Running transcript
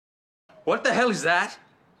What the hell is that?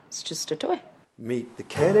 It's just a toy. Meet the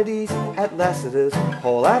Kennedys at Lassiter's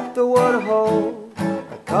Hall at the Waterhole.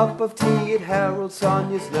 A cup of tea at Harold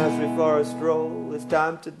Sonia's nursery for a stroll. It's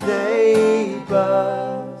time to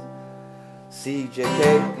neighbours. CJ,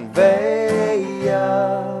 Kate and Vaya.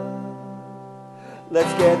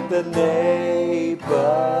 Let's get the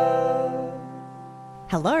neighbours.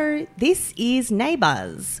 Hello, this is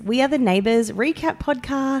Neighbours. We are the Neighbours Recap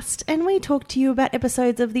Podcast, and we talk to you about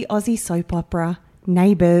episodes of the Aussie soap opera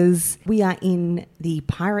Neighbours. We are in the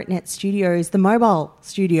PirateNet Studios, the mobile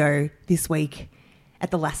studio this week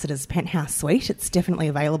at the Lassiter's Penthouse Suite. It's definitely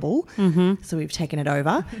available, so we've taken it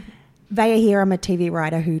over. Vaya here, I'm a TV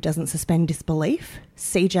writer who doesn't suspend disbelief.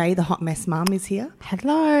 CJ, the hot mess mum, is here.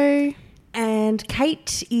 Hello. And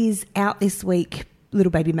Kate is out this week.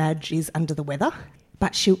 Little baby Madge is under the weather.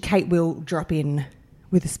 But Kate will drop in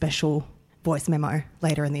with a special voice memo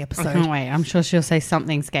later in the episode. I can't wait. I'm sure she'll say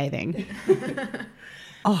something scathing.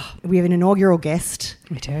 We have an inaugural guest.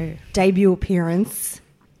 We do. Debut appearance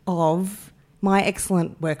of my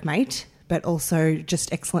excellent workmate, but also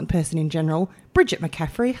just excellent person in general, Bridget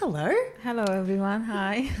McCaffrey. Hello. Hello, everyone.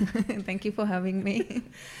 Hi. Thank you for having me.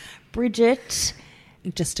 Bridget,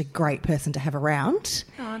 just a great person to have around.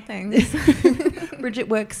 Oh, thanks. Bridget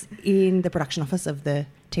works in the production office of the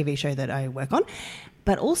TV show that I work on,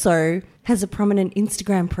 but also has a prominent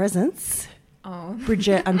Instagram presence. Oh.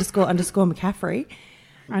 Bridget __ McCaffrey.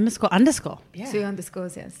 __. Yeah. 2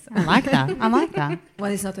 underscores, yes. I like that.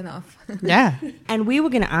 One is not enough. Yeah. And we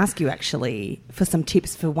were going to ask you actually for some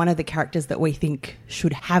tips for one of the characters that we think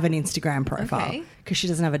should have an Instagram profile because she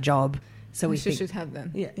doesn't have a job. So we think, should have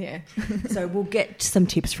them. Yeah. So we'll get some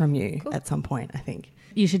tips from you at some point, I think.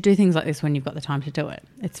 You should do things like this when you've got the time to do it.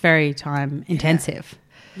 It's very time intensive.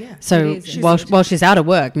 Yeah. So while she's out of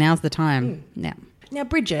work, now's the time. Yeah. Now,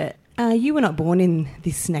 Bridget, you were not born in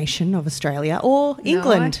this nation of Australia or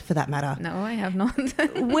England for that matter. No, I have not.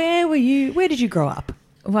 Where did you grow up?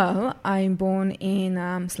 Well, I'm born in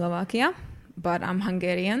Slovakia, but I'm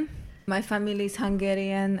Hungarian. My family is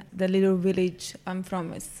Hungarian. The little village I'm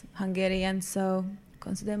from is Hungarian, so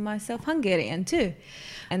consider myself Hungarian too.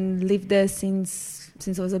 And lived there since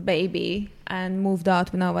I was a baby and moved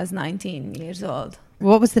out when I was 19 years old.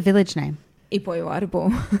 What was the village name?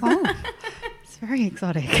 Ipolyvarba. Oh, it's very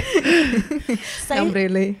exotic. Not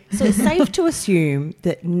really. So it's safe to assume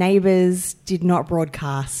that Neighbours did not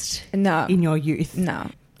broadcast No. in your youth. No,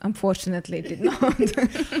 unfortunately it did not.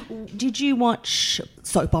 Did you watch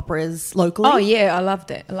soap operas locally? Oh, yeah, I loved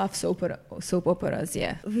it. I love soap operas,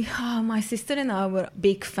 yeah. My sister and I were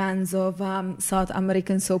big fans of South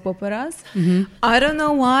American soap operas. Mm-hmm. I don't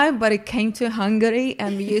know why, but it came to Hungary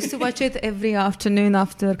and we used to watch it every afternoon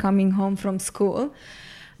after coming home from school.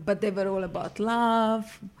 But they were all about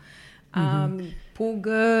love, poor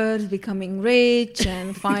girls becoming rich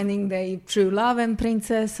and finding their true love and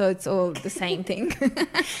princess. So it's all the same thing.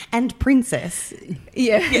 And princess.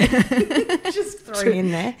 Yeah. Just throw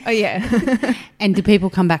in there. Oh, yeah. And do people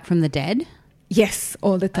come back from the dead? Yes,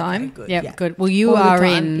 all the time. Okay, good. Yep, Yeah. good. Well, you All the are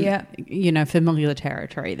time, in, familiar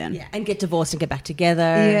territory then. Yeah, and get divorced and get back together.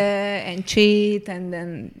 Yeah, and cheat and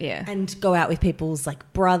then, And go out with people's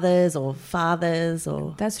like brothers or fathers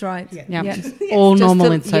or... That's right. Yeah. Yeah. All Just normal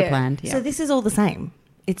the- in Soapland. Yeah. So this is all the same.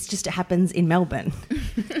 It's just it happens in Melbourne.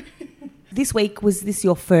 This week, was this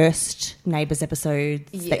your first Neighbours episode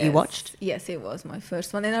that you watched? Yes, it was my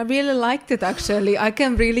first one. And I really liked it, actually. I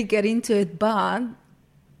can really get into it, but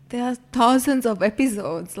there are thousands of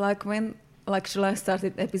episodes. Shall I start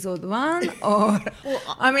at episode 1? Or,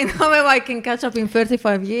 however I can catch up in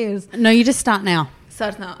 35 years. No, you just start now.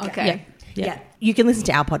 Start now, okay. Yeah. You can listen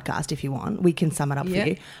to our podcast if you want. We can sum it up Yeah. for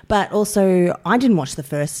you. But also, I didn't watch the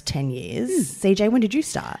first 10 years. CJ, when did you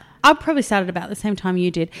start? I probably started about the same time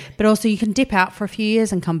you did. But also you can dip out for a few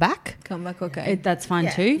years and come back. Come back, okay. That's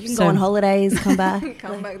fine too. You can go on holidays, come back.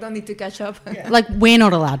 Come back, don't need to catch up. Like we're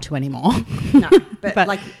not allowed to anymore. No, but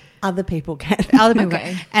like other people can. Other people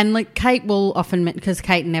Okay. can. And like Kate will often, because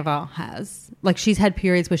Kate never has, like she's had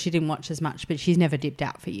periods where she didn't watch as much, but she's never dipped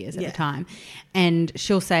out for years at a time. And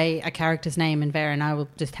she'll say a character's name and Vera and I will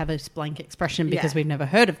just have this blank expression because we've never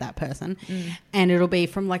heard of that person. And it'll be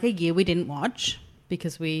from like a year we didn't watch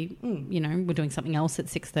because we, we're doing something else at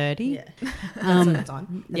 6:30. Yeah. That's what it's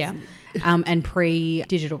on. And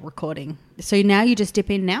pre-digital recording. So now you just dip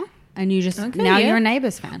in now? And you just you're a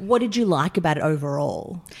Neighbours fan. What did you like about it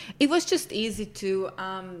overall? It was just easy to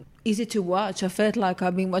watch. I felt like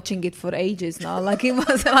I've been watching it for ages now. Like it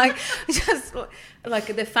was like just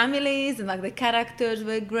like the families and like the characters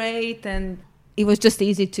were great, and it was just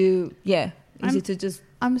easy to easy to just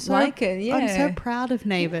I'm so like it. Yeah. I'm so proud of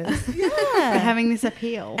Neighbours for having this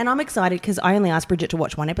appeal. And I'm excited because I only asked Bridget to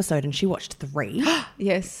watch one episode and she watched 3.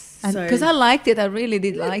 Yes, So- because I liked it. I really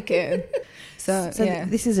did like it. So yeah,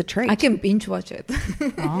 this is a treat. I can binge watch it.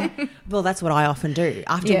 Oh. Well, that's what I often do.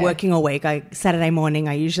 After Yeah. working all week, Saturday morning,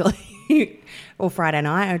 I usually, or Friday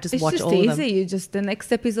night, I just It's watch just all easy. of them. You just the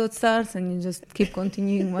next episode starts and you just keep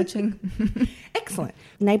continuing watching. Excellent.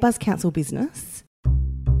 Neighbours Council Business.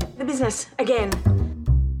 The business again.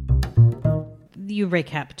 You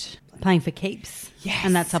recapped Playing for Keeps. Yes.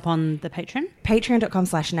 And that's up on the Patreon.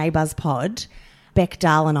 Patreon.com/neighbourspod. Beck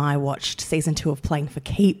Dahl and I watched season 2 of Playing for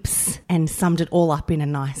Keeps and summed it all up in a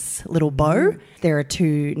nice little bow. There are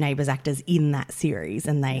 2 Neighbours actors in that series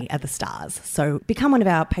and they are the stars. So become one of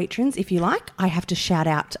our patrons if you like. I have to shout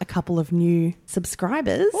out a couple of new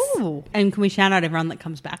subscribers. Ooh. And can we shout out everyone that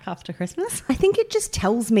comes back after Christmas? I think it just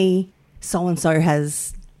tells me so-and-so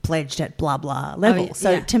has pledged at blah blah level. yeah.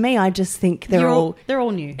 So to me, I just think they're all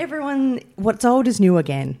new. everyone, what's old is new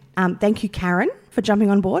again. Thank you, Karen, for jumping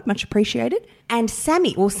on board. Much appreciated. And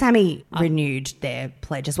Sammy renewed their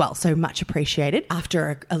pledge as well. So much appreciated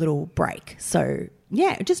after a little break. So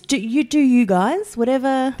yeah, just do you guys,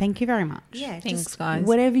 whatever. Thank you very much. Yeah, Thanks, just guys.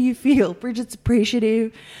 Whatever you feel. Bridget's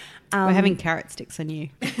appreciative. We're having carrot sticks on you.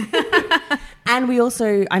 And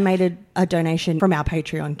I made a donation from our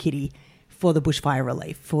Patreon kitty for the bushfire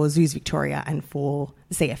relief for Zoos Victoria and for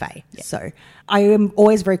the CFA. Yeah. So I am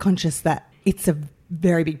always very conscious that it's a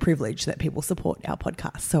very big privilege that people support our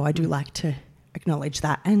podcast. So I do like to acknowledge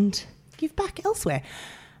that and give back elsewhere.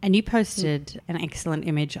 And you posted an excellent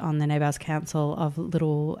image on the Neighbours Council of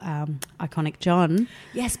little iconic John.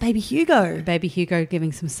 Yes, baby Hugo. Baby Hugo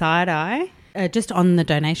giving some side-eye. Just on the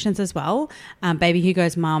donations as well. Baby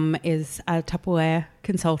Hugo's mum is a Tupperware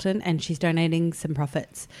consultant and she's donating some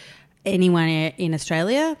profits anyone in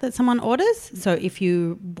Australia that someone orders. So if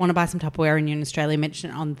you want to buy some Tupperware and you're in Australia, mention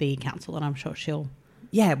it on the council and I'm sure she'll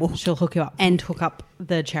hook you up and hook up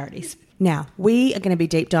the charities. Now, we are going to be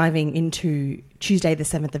deep diving into Tuesday the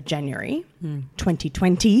 7th of January,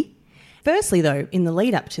 2020. Firstly, though, in the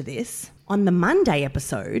lead up to this, on the Monday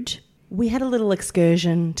episode, we had a little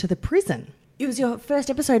excursion to the prison. It was your first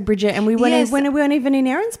episode, Bridget, and we weren't even in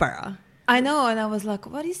Erinsborough. I know, and I was like,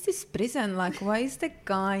 what is this prison? Like, why is the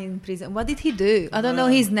guy in prison? What did he do? I don't know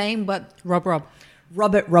his name, but... Robert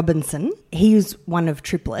Robinson. He was one of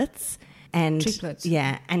triplets. And Triplets.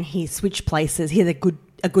 Yeah, and he switched places. He had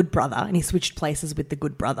a good brother, and he switched places with the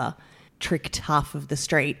good brother, tricked half of the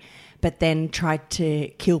street, but then tried to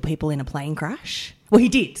kill people in a plane crash. Well, he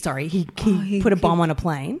did, sorry. He put a bomb on a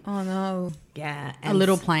plane. Oh, no. Yeah. a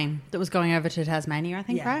little plane that was going over to Tasmania, I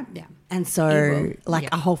think, Yeah. right? Yeah. And so, Evil.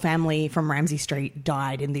 a whole family from Ramsay Street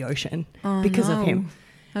died in the ocean because of him.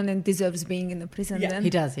 And then deserves being in the prison then. He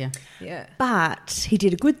does, yeah. Yeah. But he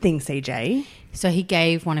did a good thing, CJ. So he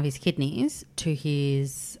gave one of his kidneys to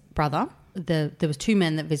his brother. There was 2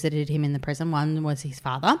 men that visited him in the prison. One was his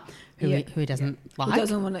father, who he doesn't like. Who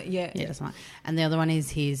doesn't want to... Yeah. He doesn't like. And the other one is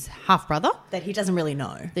his half-brother. That he doesn't really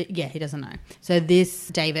know. He doesn't know. So this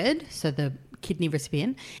David, so the kidney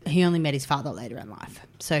recipient, he only met his father later in life.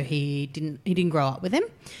 So he didn't grow up with him,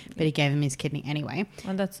 but he gave him his kidney anyway.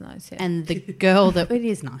 Oh, that's nice, yeah. And the girl that... It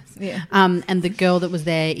is nice. Yeah. And the girl that was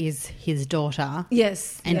there is his daughter.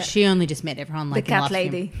 Yes. And she only just met everyone The like in cat last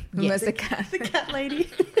lady. few- Who Yes. was the cat. The cat lady.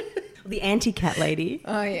 The anti-cat lady.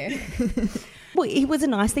 Oh, yeah. Well, it was a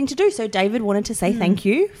nice thing to do. So David wanted to say thank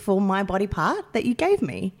you for my body part that you gave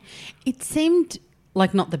me. It seemed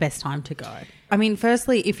like not the best time to go. I mean,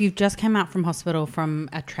 firstly, if you've just come out from hospital from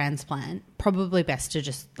a transplant, probably best to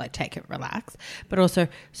just like take it relax. But also,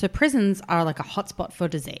 so prisons are like a hotspot for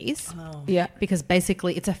disease. Yeah. Because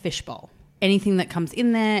basically it's a fishbowl. Anything that comes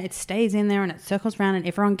in there, it stays in there and it circles around and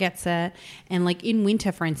everyone gets it. And like in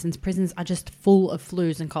winter, for instance, prisons are just full of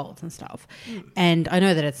flus and colds and stuff. And I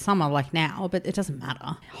know that it's summer like now, but it doesn't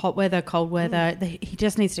matter. Hot weather, cold weather, he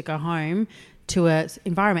just needs to go home to a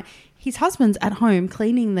environment. His husband's at home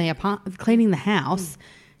cleaning the house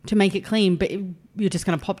to make it clean, but you're just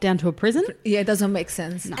going to pop down to a prison? Yeah, it doesn't make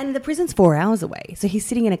sense. And the prison's 4 hours away. So he's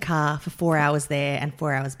sitting in a car for 4 hours there and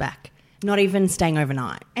 4 hours back. Not even staying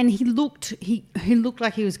overnight. And he looked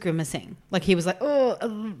like he was grimacing. Like he was like,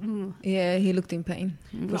 Yeah, he looked in pain.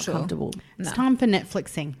 For Not sure. comfortable. it's time for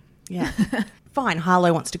Netflixing. Yeah. Fine.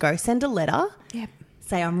 Harlow wants to go. Send a letter. Yep.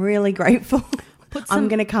 Say, I'm really grateful. Put I'm some-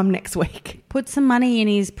 going to come next week. Put some money in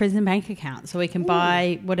his prison bank account so he can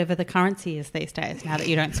buy whatever the currency is these days now that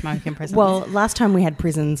you don't smoke in prison. Well, last time we had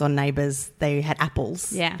prisons on Neighbours, they had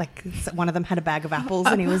apples. Yeah. Like one of them had a bag of apples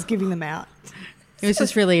and he was giving them out. he was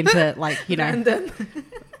just really into like,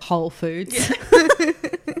 Whole Foods.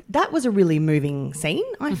 that was a really moving scene,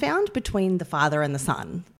 I found, between the father and the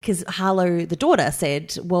son. Because Harlow, the daughter,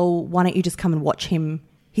 said, well, why don't you just come and watch him?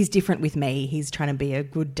 He's different with me. He's trying to be a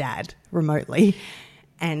good dad remotely.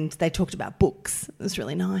 And they talked about books. It was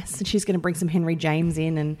really nice. And she's going to bring some Henry James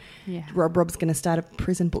in, and Rob's going to start a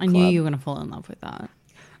prison book club. I knew you were going to fall in love with that.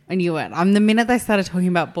 I knew it. The minute they started talking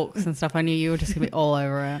about books and stuff, I knew you were just going to be all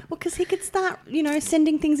over it. Well, because he could start,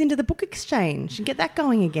 sending things into the book exchange and get that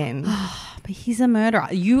going again. But he's a murderer.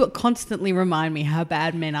 You constantly remind me how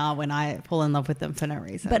bad men are when I fall in love with them for no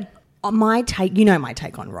reason. But my take, my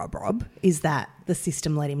take on Rob, is that the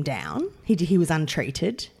system let him down. He was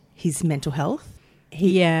untreated. His mental health.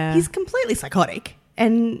 He's completely psychotic,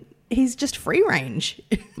 and he's just free range.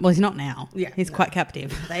 Well, he's not now. Yeah, he's quite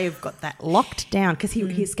captive. They've got that locked down because he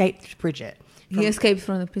escaped Bridget. He escaped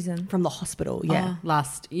from the prison. From the hospital, yeah.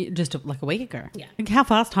 Just like a week ago. Yeah. Look how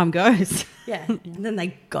fast time goes. Yeah. And then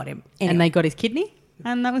they got him. Anyway. And they got his kidney,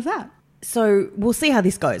 and that was that. So we'll see how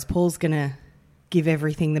this goes. Paul's going to give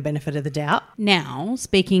everything the benefit of the doubt. Now,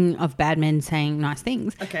 speaking of bad men saying nice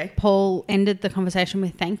things, okay. Paul ended the conversation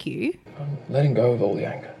with thank you. I'm letting go of all the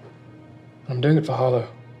anger. I'm doing it for Harlow.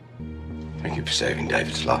 Thank you for saving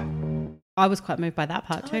David's life. I was quite moved by that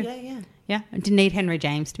part too. Yeah. Yeah, I didn't need Henry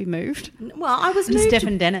James to be moved. Well, I was moved.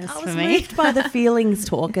 Stephen Dennis for me. I was moved by the feelings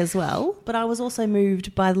talk as well, but I was also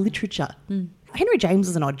moved by the literature. Henry James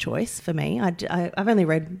was an odd choice for me. I've only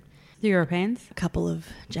read The Europeans. a couple of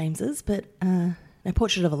Jameses, but A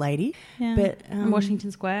Portrait of a Lady. Yeah. But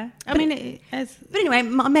Washington Square. But anyway,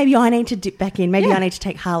 maybe I need to dip back in. Maybe I need to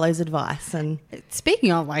take Harlow's advice. And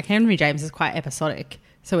speaking of, Henry James is quite episodic,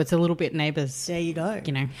 so it's a little bit Neighbours. There you go.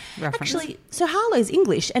 Reference. Actually, so Harlow's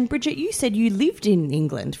English, and Bridget, you said you lived in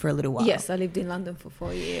England for a little while. Yes, I lived in London for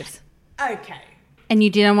 4 years. Okay. And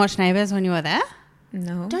you didn't watch Neighbours when you were there?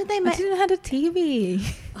 No. Don't they I didn't have a TV.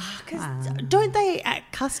 Don't they at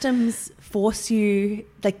customs force you,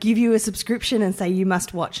 give you a subscription and say you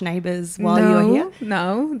must watch Neighbours while you're here?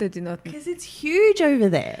 No, they do not. Because it's huge over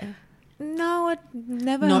there. No, I'd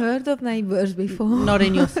never heard of Neighbours before. Not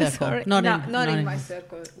in your circle. Sorry. Not in my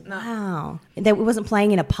circle. No. Wow. It wasn't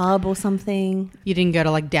playing in a pub or something? You didn't go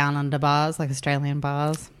to down under bars, Australian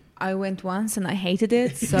bars? I went once and I hated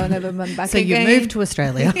it, so I never went back so again. you moved to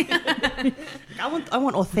Australia. I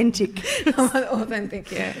want authentic. I want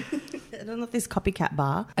authentic, yeah. I don't know if this copycat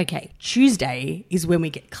bar. Okay, Tuesday is when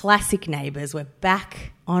we get classic Neighbours. We're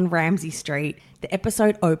back on Ramsay Street. The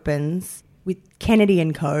episode opens with Kennedy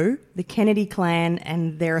and co, the Kennedy clan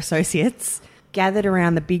and their associates, gathered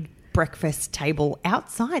around the big breakfast table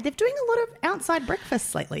outside. They're doing a lot of outside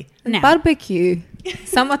breakfasts lately. Now, barbecue.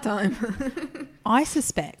 Summertime. I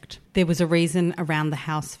suspect there was a reason around the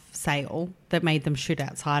house sale that made them shoot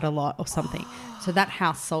outside a lot or something. So that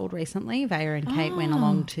house sold recently. Vaya and Kate went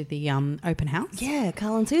along to the open house. Yeah,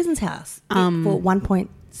 Carl and Susan's house for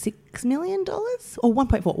 $1.6 million or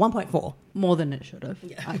 1.4. More than it should have.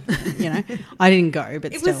 Yeah. I didn't go,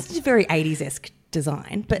 but it still. was a very 80s-esque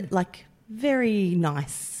design, but very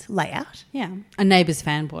nice layout. Yeah. A Neighbours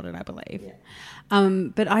fan bought it, I believe. Yeah.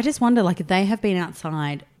 But I just wonder, they have been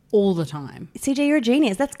outside all the time. CJ, you're a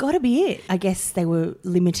genius. That's got to be it. I guess they were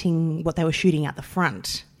limiting what they were shooting out the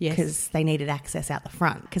front because they needed access out the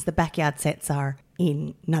front because the backyard sets are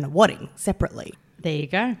in Nunawading separately. There you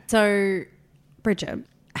go. So, Bridget,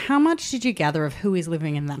 how much did you gather of who is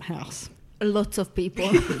living in that house? Lots of people.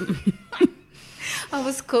 I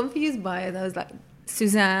was confused by it. I was like,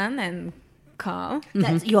 Suzanne and Carl.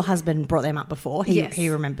 That's your husband brought them up before. He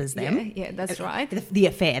remembers them. Yeah, that's right. The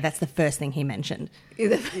affair, that's the first thing he mentioned.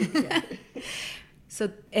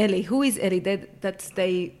 So Ellie, who is Ellie? That's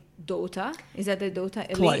their daughter. Is that their daughter?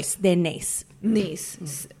 Ellie? Close, their niece.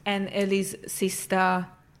 And Ellie's sister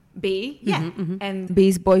B. Yeah. And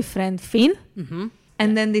B's boyfriend Finn.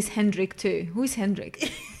 And then this Hendrik too. Who is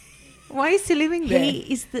Hendrik? Why is he living there?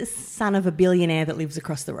 He is the son of a billionaire that lives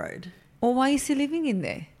across the road. Or why is he living in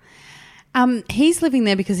there? He's living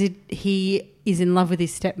there because he is in love with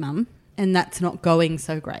his stepmom, and that's not going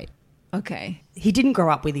so great. Okay. He didn't grow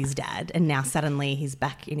up with his dad, and now suddenly he's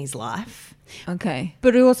back in his life. Okay.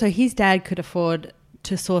 But also his dad could afford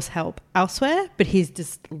to source help elsewhere, but he's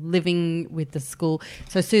just living with the school.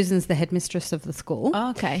 So Susan's the headmistress of the school. Oh,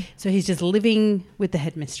 okay. So he's just living with the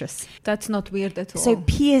headmistress. That's not weird at all. So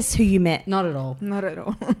Pierce, who you met... Not at all. Not at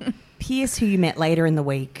all. Pierce, who you met later in the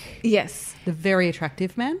week. Yes. The very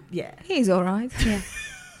attractive man. Yeah. He's all right. Yeah.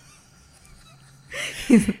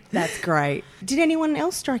 That's great. Did anyone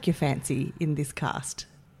else strike your fancy in this cast?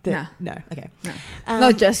 No. No, okay. No.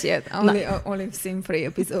 Not just yet. Only seen 3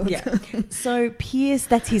 episodes. Yeah. So Pierce,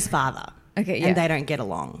 that's his father. Okay, yeah. And they don't get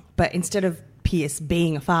along. But instead of Pierce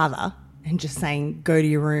being a father, and just saying, go to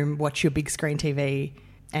your room, watch your big screen TV.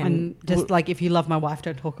 And just like, if you love my wife,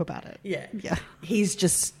 don't talk about it. Yeah. He's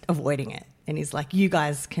just avoiding it. And he's like, you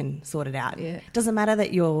guys can sort it out. Yeah. Doesn't matter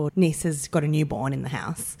that your niece has got a newborn in the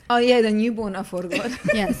house. Oh, yeah, the newborn, I forgot.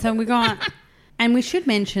 Yeah, so we got... And we should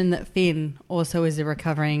mention that Finn also is a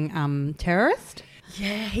recovering terrorist.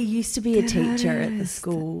 Yeah, he used to be a teacher at the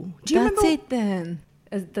school. Do you That's remember? it then.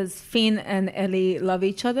 Does Finn and Ellie love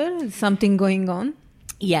each other? Is something going on?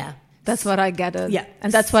 Yeah. That's what I gathered. Yeah.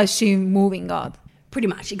 And that's why she moving out. Pretty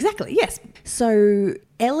much, exactly, yes. So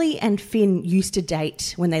Ellie and Finn used to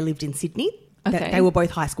date when they lived in Sydney. Okay. They were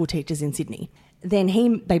both high school teachers in Sydney.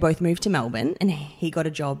 Then they both moved to Melbourne and he got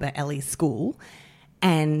a job at Ellie's school.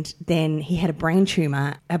 And then he had a brain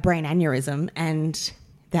tumour, a brain aneurysm, and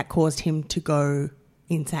that caused him to go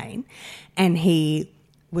insane. And he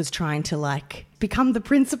was trying to, like, become the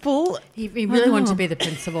principal. He really wanted to be the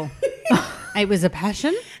principal. It was a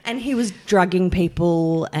passion. And he was drugging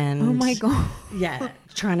people and... Oh, my God. Yeah,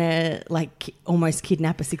 trying to, like, almost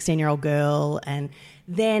kidnap a 16-year-old girl. And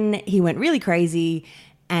then he went really crazy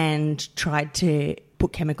and tried to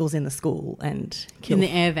put chemicals in the school and kill In the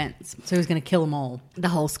air vents. So he was going to kill them all. the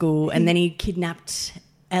whole school. And then he kidnapped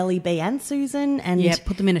Ellie B and Susan. And Yeah,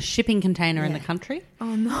 put them in a shipping container in the country.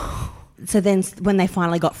 Oh, no. so then when they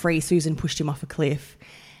finally got free, Susan pushed him off a cliff.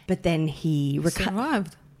 But then he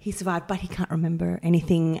Survived. He survived, but he can't remember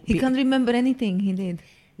anything. He can't remember anything he did.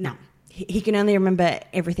 No. He can only remember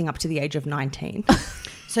everything up to the age of 19.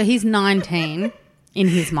 So he's 19 in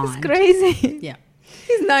his mind. It's crazy. Yeah.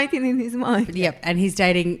 He's 19 in his mind. Yep. And he's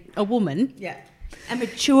dating a woman Yeah. A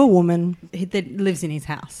mature woman. that lives in his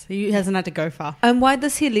house. He hasn't had to go far. And why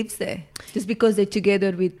does he live there? Just because they're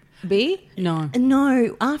together with B? No.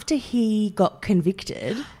 No, after he got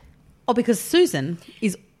convicted. Oh, because Susan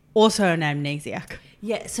is also an amnesiac.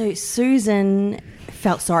 Yeah, so Susan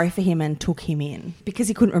felt sorry for him and took him in because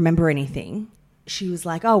he couldn't remember anything. She was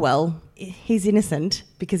like, oh, well, he's innocent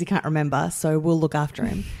because he can't remember, so we'll look after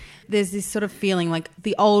him. There's this sort of feeling like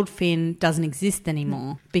the old Finn doesn't exist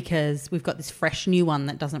anymore because we've got this fresh new one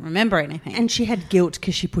that doesn't remember anything. And she had guilt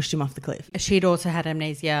because she pushed him off the cliff. She'd also had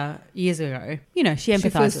amnesia years ago. You know, she She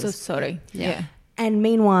feels empathises. so sorry. Yeah. And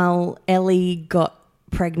meanwhile, Ellie got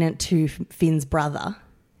pregnant to Finn's brother.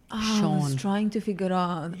 I was Sean. trying to figure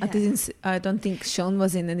out. I don't think Sean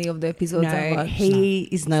was in any of the episodes I No, watched. he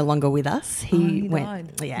is no longer with us. he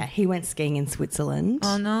went, died. yeah, he went skiing in Switzerland.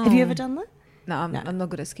 Oh, no. Have you ever done that? No, I'm not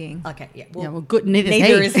good at skiing. Okay, yeah. Yeah, well, good. Neither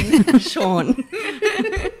neither is is Sean.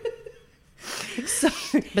 So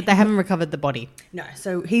But they haven't recovered the body. no,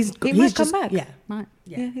 so he's He he's might just, come back. Yeah, Right.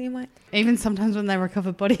 Yeah, he might. Even sometimes when they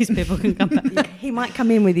recover bodies, people can come back. he might come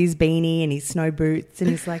in with his beanie and his snow boots, and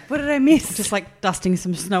he's like, "What did I miss?" Just like dusting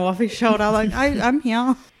some snow off his shoulder. Like, I'm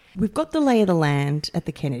here. We've got the lay of the land at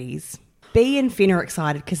the Kennedys. B and Finn are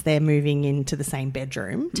excited because they're moving into the same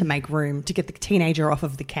bedroom to make room to get the teenager off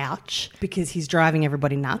of the couch because he's driving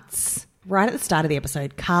everybody nuts. Right at the start of the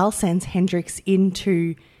episode, Carl sends Hendrix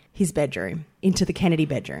into his bedroom, into the Kennedy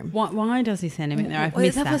bedroom. Why does he send him in there? I've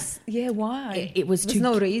Wait, missed that. why? It was There's to-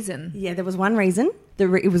 no reason. Yeah, there was one reason.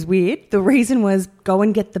 It was weird. The reason was go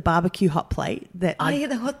and get the barbecue hot plate that I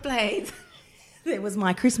had a hot plate that was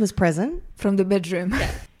my Christmas present from the bedroom.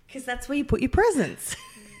 because that's where you put your presents.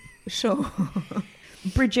 Sure.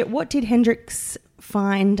 Bridget, what did Hendrix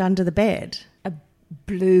find under the bed? A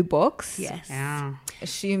blue box. Yes. Yeah.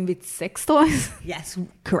 Assume with sex toys. Yes,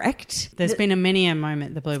 correct. There's been many a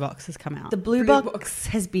moment the blue box has come out. The blue box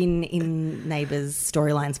has been in Neighbours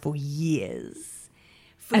storylines for years.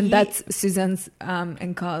 And that's Susan's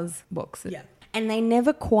and Carl's box. Yeah. And they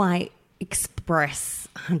never quite express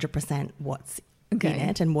 100% what's in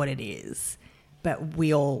it and what it is. But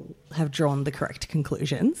we all have drawn the correct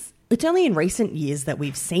conclusions. It's only in recent years that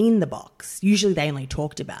we've seen the box. Usually they only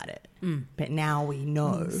talked about it. But now we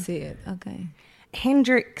know. See it. Okay.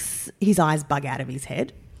 Hendrix, his eyes bug out of his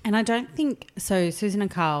head. And I don't think so. Susan and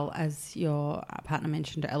Carl, as your partner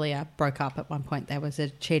mentioned earlier, broke up at one point. There was a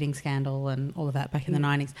cheating scandal and all of that back in the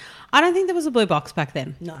 90s. I don't think there was a blue box back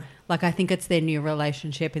then. No. Like, I think it's their new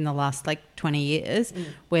relationship in the last 20 years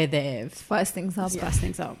where they've Spice things up. spiced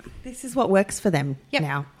things up. This is what works for them Yep.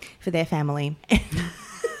 now, for their family.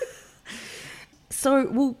 So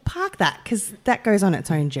we'll park that because that goes on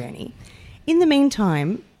its own journey. In the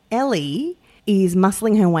meantime, Ellie is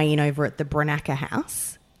muscling her way in over at the Branaka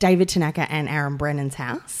house, David Tanaka and Aaron Brennan's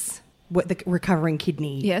house, the recovering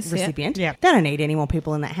kidney Yes, yeah. recipient. Yeah. They don't need any more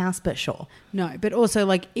people in that house, but sure. No, but also,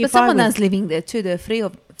 like, if But someone I was, else living there too. There are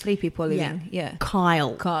three people living. Yeah.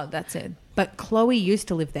 Kyle. Carl, that's it. But Chloe used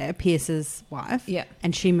to live there, Pierce's wife. Yeah.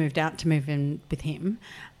 And she moved out to move in with him.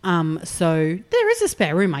 So there is a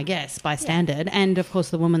spare room, I guess, by standard. And, of course,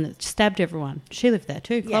 the woman that stabbed everyone, she lived there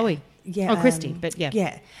too, Chloe. Yeah. Oh, Christy, but yeah.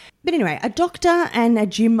 Yeah. But anyway, a doctor and a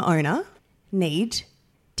gym owner need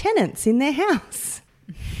tenants in their house.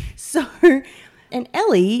 So, and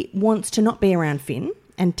Ellie wants to not be around Finn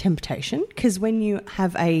and temptation because when you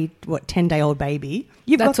have a, 10-day-old baby,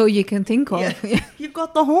 That's all you can think of. Yeah. You've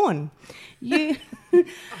got the horn. You...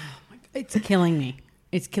 It's killing me.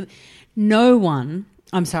 No one...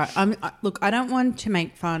 I'm sorry. Look, I don't want to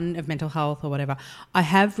make fun of mental health or whatever. I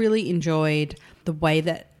have really enjoyed the way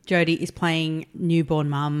that Jodie is playing newborn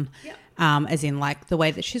mum, as in like the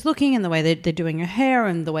way that she's looking and the way that they're doing her hair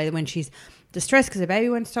and the way that when she's distressed because her baby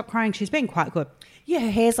won't stop crying, she's been quite good. Yeah,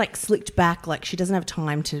 her hair's like slicked back, like she doesn't have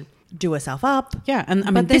time to do herself up. Yeah, and I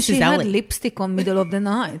mean, But then this she is had Ellie. lipstick on middle of the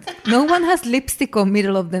night. No one has lipstick on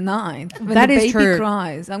middle of the night. When That the is baby true.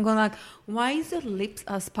 cries, I'm going like, why is your lips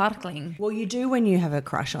are sparkling? Well, you do when you have a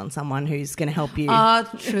crush on someone who's going to help you.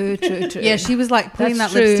 True. Yeah, she was like putting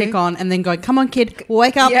That's that true. lipstick on and then going, come on, kid,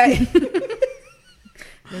 wake up. Yeah.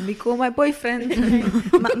 Let me call my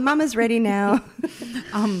boyfriend. Mama's ready now.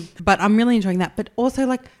 But I'm really enjoying that. But also,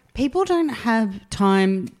 like, people don't have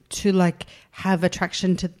time to, like, have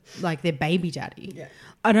attraction to, like, their baby daddy. Yeah.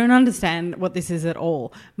 I don't understand what this is at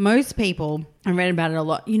all. Most people, I read about it a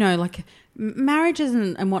lot, you know, like, marriages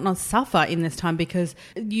and whatnot suffer in this time because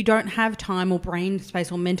you don't have time or brain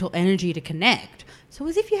space or mental energy to connect. So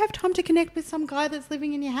as if you have time to connect with some guy that's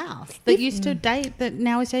living in your house that used to date that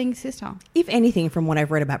now is dating your sister. If anything, from what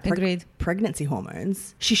I've read about Agreed. pregnancy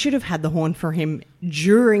hormones, she should have had the horn for him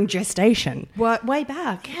during gestation. Way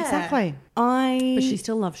back. Yeah. Exactly. But she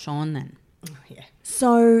still loves Sean then. Yeah.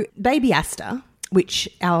 So, Baby Asta, which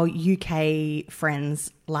our UK friends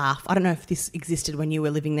laugh. I don't know if this existed when you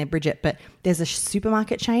were living there, Bridget, but there's a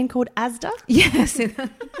supermarket chain called Asda. Yes.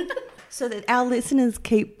 So that our listeners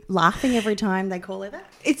keep laughing every time they call her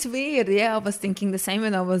that. It's weird. Yeah, I was thinking the same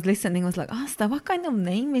when I was listening. I was like, Asta, what kind of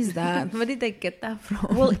name is that? Where did they get that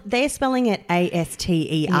from? Well, they're spelling it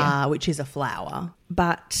ASTER, which is a flower.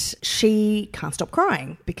 But she can't stop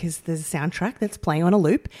crying because there's a soundtrack that's playing on a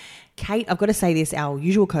loop. Kate, I've got to say this, our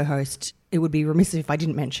usual co-host, it would be remiss if I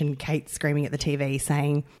didn't mention Kate screaming at the TV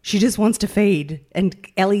saying she just wants to feed. And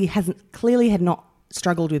Ellie had not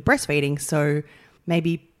struggled with breastfeeding, so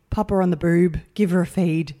maybe pop her on the boob, give her a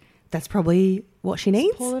feed. That's probably what she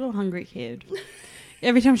needs. Poor little hungry kid.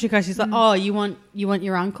 Every time she cries, she's like, "Oh, you want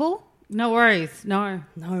your uncle? No worries, no,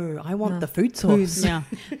 I want the food source. Yeah."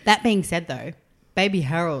 That being said, though, baby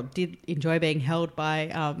Harold did enjoy being held by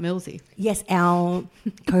Millsy. Yes, our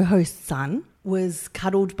co-host's son was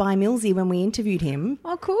cuddled by Millsy when we interviewed him.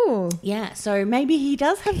 Oh, cool. Yeah, so maybe he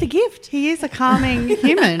does have the gift. He is a calming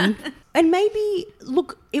human. And maybe,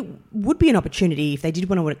 look, it would be an opportunity if they did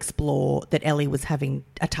want to explore that Ellie was having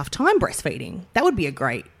a tough time breastfeeding. That would be a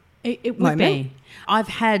great It would moment. be. I've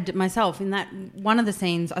had myself in that one of the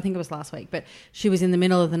scenes, I think it was last week, but she was in the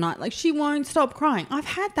middle of the night, like she won't stop crying. I've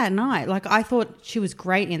had that night. Like I thought she was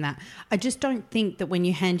great in that. I just don't think that when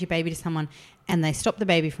you hand your baby to someone and they stop the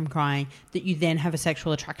baby from crying, that you then have a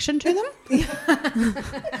sexual attraction to them.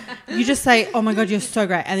 You just say, "Oh my God, you're so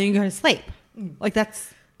great," and then you go to sleep. Like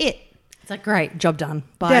that's it. It's like, great, job done.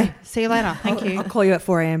 Bye. Yeah, see you later. Thank you. I'll call you at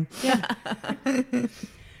 4 a.m. Yeah.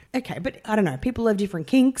 Okay, but I don't know. People have different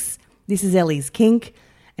kinks. This is Ellie's kink.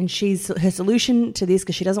 And her solution to this,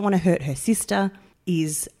 because she doesn't want to hurt her sister,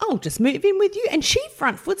 is, I'll just move in with you. And she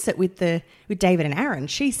front foots it with David and Aaron.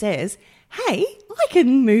 She says, hey, I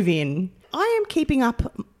can move in. I am keeping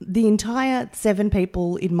up the entire 7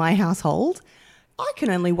 people in my household. I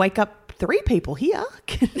can only wake up 3 people here.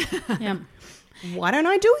 Yeah. Why don't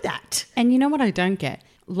I do that? And you know what I don't get?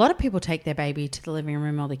 A lot of people take their baby to the living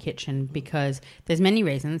room or the kitchen because there's many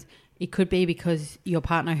reasons. It could be because your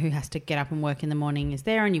partner who has to get up and work in the morning is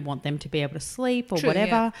there and you want them to be able to sleep or whatever.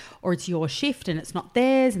 Yeah. Or it's your shift and it's not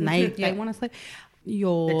theirs and they want to sleep. The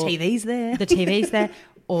TV's there. The TV's there.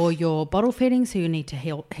 Or you're bottle feeding so you need to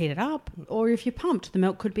heat it up. Or if you're pumped, the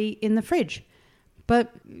milk could be in the fridge.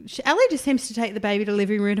 But Ellie just seems to take the baby to the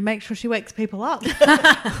living room to make sure she wakes people up.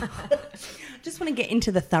 Just want to get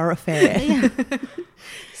into the thoroughfare.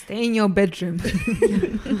 Stay in your bedroom.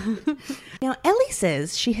 Now, Ellie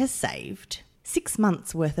says she has saved 6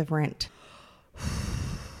 months' worth of rent.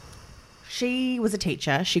 She was a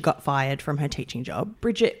teacher. She got fired from her teaching job.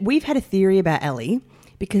 Bridget, we've had a theory about Ellie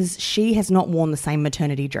because she has not worn the same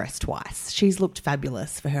maternity dress twice. She's looked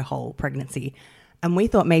fabulous for her whole pregnancy. And we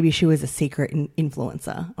thought maybe she was a secret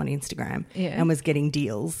influencer on Instagram and was getting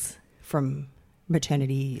deals from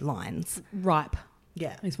maternity lines. Ripe.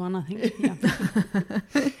 Yeah. Is one, I think. Yeah.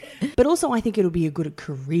 But also I think it'll be a good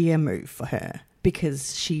career move for her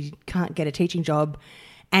because she can't get a teaching job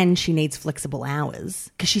and she needs flexible hours.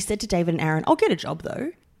 Because she said to David and Aaron, I'll get a job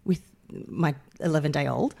though with my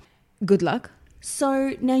 11-day-old. Good luck.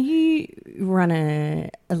 So now you run a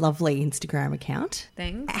lovely Instagram account.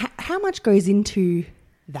 Thanks. How much goes into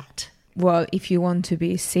that? Well, if you want to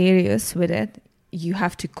be serious with it, you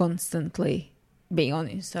have to constantly be on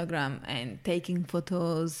Instagram and taking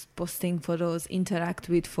photos, posting photos, interact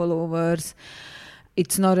with followers.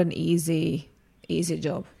 It's not an easy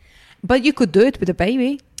job. But you could do it with a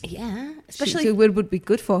baby. Yeah, especially It would be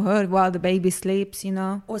good for her while the baby sleeps, you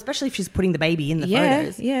know. or especially if she's putting the baby in the Yeah,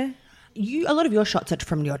 photos. yeah. A lot of your shots are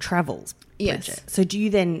from your travels, Yes. Bridget. So do you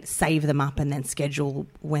then save them up and then schedule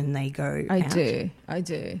when they go I out?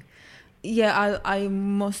 do. Yeah, I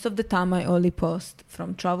most of the time I only post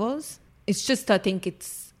from travels. It's just I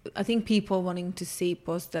think people wanting to see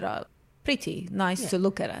posts that are pretty nice to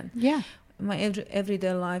look at. Yeah. My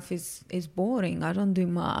everyday life is boring. I don't do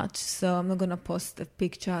much, so I'm not gonna post a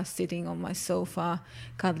picture sitting on my sofa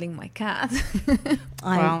cuddling my cat.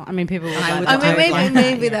 Well, I mean, people will I like would that. I mean, like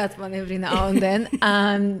maybe that one every now and then.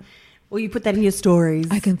 And Well, you put that in your stories.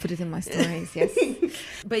 I can put it in my stories, yes.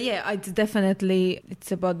 But yeah,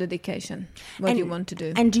 it's about dedication, what you want to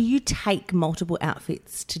do. And do you take multiple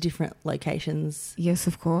outfits to different locations? Yes,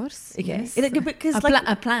 of course. Yes. Yes. Because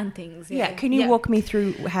I plan things. yeah, Yeah. can you walk me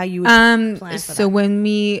through how you would plan for So that? when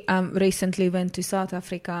we recently went to South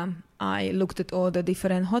Africa, I looked at all the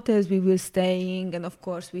different hotels we were staying, and of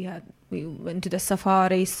course we went to the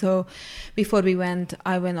safari. So before we went,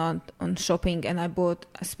 I went on shopping and I bought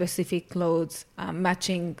specific clothes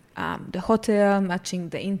matching the hotel, matching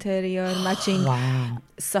the interior, matching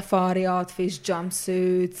safari outfits,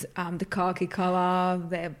 jumpsuits, the khaki color,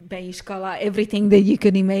 the beige color, everything that you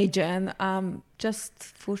can imagine. Just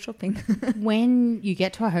for shopping. When you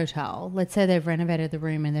get to a hotel, let's say they've renovated the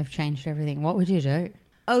room and they've changed everything, what would you do?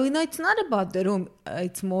 Oh, no, it's not about the room.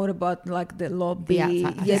 It's more about like the lobby. The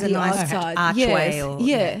outside. Yeah, There's a the nice outside. archway Yes. or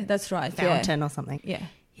Yeah, that's right. fountain or something. Yeah.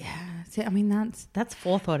 Yeah. See, I mean, that's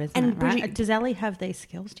forethought, isn't And it? Right? Bridget- Does Ellie have these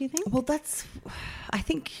skills, do you think? Well, I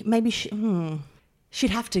think maybe she'd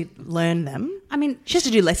have to learn them. I mean, She has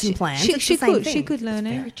to do lesson plans. She It's the same could. thing. She could learn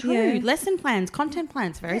it. very true. Yeah. Lesson plans, content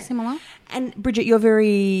plans, very similar. And Bridget, you're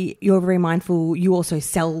very mindful. You also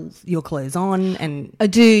sell your clothes on, and I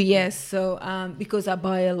do, yes. So because I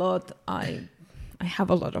buy a lot, I have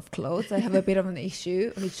a lot of clothes. I have a bit of an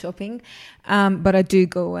issue with shopping, but I do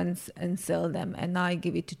go and sell them, and I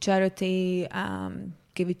give it to charity.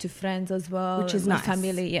 Give it to friends as well, which is my nice.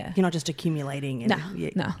 family. Yeah. You're not just accumulating. And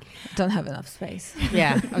No, I don't have enough space.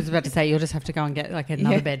 Yeah, I was about to say you'll just have to go and get like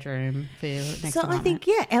another bedroom for your next So I think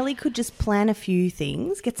Ellie could just plan a few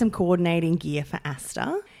things, get some coordinating gear for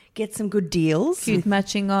Asta, get some good deals, Cute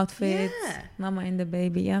matching outfits. Yeah. Mama and the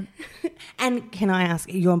baby. Yeah. and can I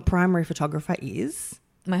ask, your primary photographer is?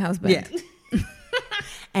 My husband. Yeah.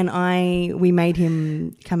 And we made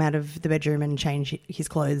him come out of the bedroom and change his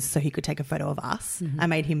clothes so he could take a photo of us. I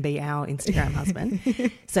made him be our Instagram husband.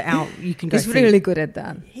 So you can go He's see. really good at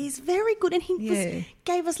that. He's very good, and Yeah.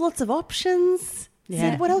 gave us lots of options.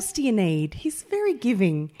 Yeah. Said, "What else do you need?" He's very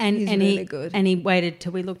giving. And He's he really good. And he waited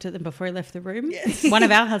till we looked at them before he left the room. One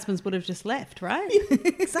of our husbands would have just left, right?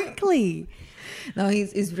 Exactly. No,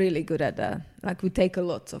 he's really good at that. Like we take a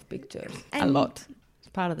lot of pictures. A And- lot. It's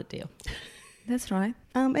part of the deal. That's right.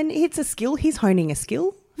 And it's a skill. He's honing a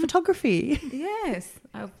skill. Photography. Yes.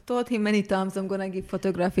 I've told him many times I'm going to give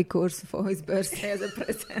photography course for his birthday as a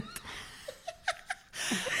present.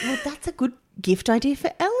 Well, that's a good gift idea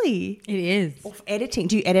for Ellie. It is. Of editing.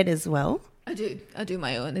 Do you edit as well? I do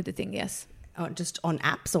my own editing, yes. Oh, just on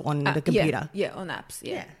apps or on the computer? Yeah, on apps.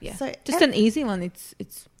 Yeah. Yeah. Yeah. So just an easy one. It's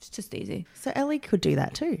just easy. So Ellie could do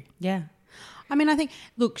that too. Yeah. I mean, I think,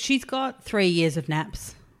 look, she's got 3 years of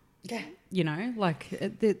naps. Yeah. You know, like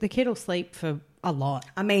the kid will sleep for a lot.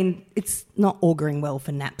 I mean, it's not auguring well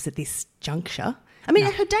for naps at this juncture. I mean,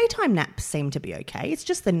 her daytime naps seem to be okay. It's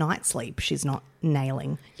just the night sleep she's not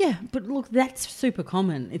nailing. Yeah, but look, that's super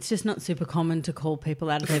common. It's just not super common to call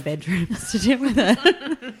people out of their bedrooms to deal with it.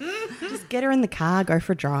 Just get her in the car, go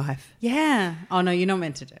for a drive. Yeah. Oh, no, you're not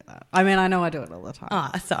meant to do that. I mean, I know I do it all the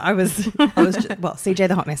time. So I was just, well, CJ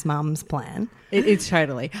the Hot Mess Mum's plan. It's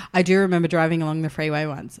totally. I do remember driving along the freeway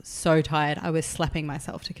once, so tired, I was slapping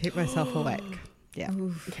myself to keep myself awake. Yeah.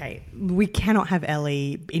 Okay, we cannot have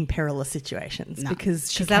Ellie in perilous situations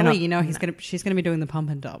because she Ellie, cannot. you know, she's going to be doing the pump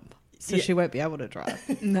and dump, so she won't be able to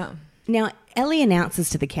drive. No. Now, Ellie announces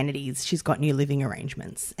to the Kennedys she's got new living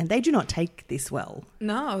arrangements, and they do not take this well.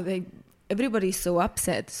 No, everybody's so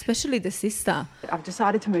upset, especially the sister. I've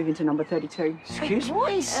decided to move into number 32. Excuse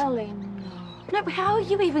me? Ellie, no. No, but how are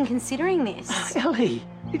you even considering this? Ellie,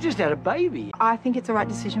 you just had a baby. I think it's the right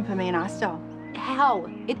decision for me and Asta. How?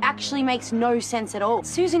 It actually makes no sense at all.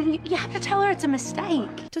 Susan, you have to tell her it's a mistake.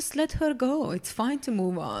 Just let her go. It's fine to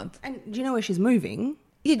move on. And do you know where she's moving?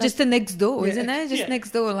 Yeah, just the next door, isn't it? Just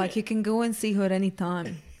next door. Like, you can go and see her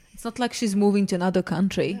anytime. It's not like she's moving to another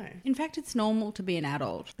country. No. In fact, it's normal to be an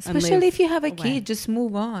adult. Especially if you have a kid, just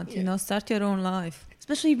move on. You know, start your own life.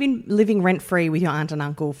 Especially if you've been living rent-free with your aunt and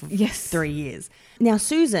uncle for 3 years. Now,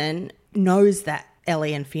 Susan knows that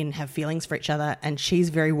Ellie and Finn have feelings for each other, and she's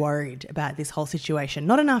very worried about this whole situation.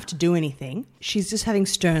 Not enough to do anything. She's just having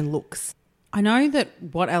stern looks. I know that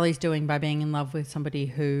what Ellie's doing by being in love with somebody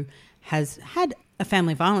who has had a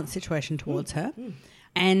family violence situation towards her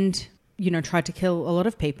and, you know, tried to kill a lot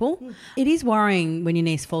of people. It is worrying when your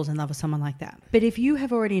niece falls in love with someone like that. But if you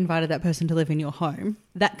have already invited that person to live in your home,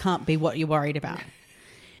 that can't be what you're worried about.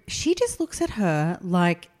 She just looks at her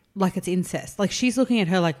like it's incest. Like, she's looking at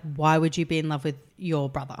her like, why would you be in love with your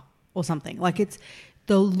brother or something? Like, it's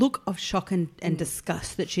the look of shock and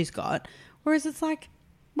disgust that she's got. Whereas it's like,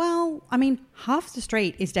 well, I mean, half the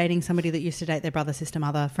street is dating somebody that used to date their brother, sister,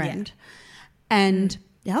 mother, friend. Yeah. And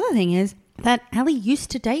the other thing is that Ellie used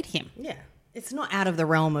to date him. Yeah. It's not out of the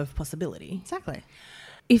realm of possibility. Exactly.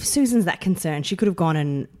 If Susan's that concerned, she could have gone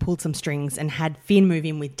and pulled some strings and had Finn move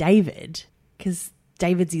in with David, because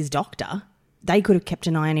David's his doctor. They could have kept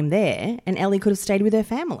an eye on him there, and Ellie could have stayed with her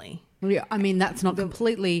family. Yeah, I mean, that's not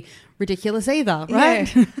completely ridiculous either,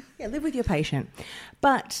 right? Yeah, live with your patient.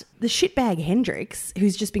 But the shitbag Hendrix,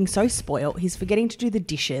 who's just being so spoilt, he's forgetting to do the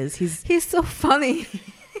dishes. He's so funny.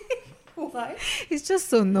 He's just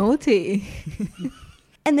so naughty.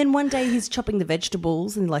 And then one day he's chopping the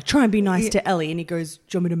vegetables and like, try and be nice to Ellie. And he goes, do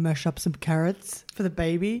you want me to mash up some carrots for the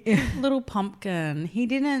baby? Yeah. Little pumpkin. He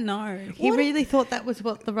didn't know. He really thought that was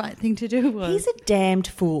what the right thing to do was. He's a damned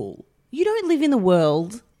fool. You don't live in the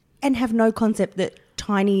world and have no concept that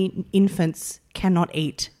tiny infants cannot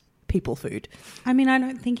eat people food. I mean, I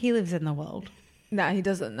don't think he lives in the world. No, he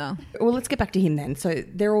doesn't know. Well, let's get back to him then. So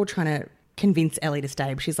they're all trying to convince Ellie to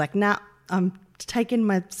stay. But she's like, nah, I'm taking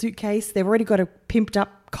my suitcase. They've already got a pimped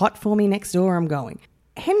up cot for me next door. I'm going.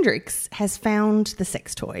 Hendrix has found the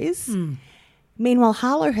sex toys. Meanwhile,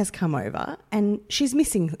 Harlow has come over and she's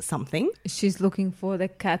missing something. She's looking for the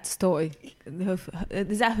cat's toy.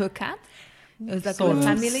 Is that her cat? Is that Sort a of.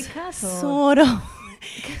 family cat? Or? Sort of.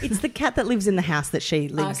 It's the cat that lives in the house that she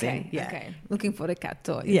lives in. Yeah. Okay. Looking for the cat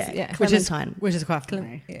toy. Yeah. Which Clementine. is quite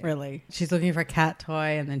funny, really. She's looking for a cat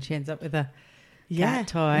toy and then she ends up with a cat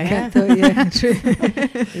toy. Cat toy, yeah, true.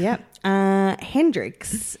 Yep.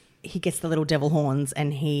 Hendrix, he gets the little devil horns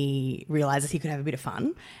and he realises he could have a bit of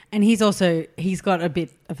fun. And he's got a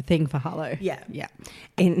bit of a thing for Harlow. Yeah. Yeah.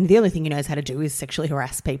 And the only thing he knows how to do is sexually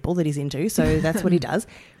harass people that he's into. So that's what he does.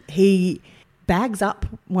 He bags up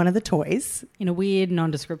one of the toys. In a weird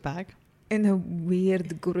nondescript bag. In a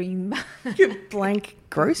weird green bag. Blank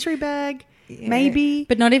grocery bag, maybe.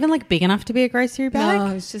 But not even like big enough to be a grocery bag.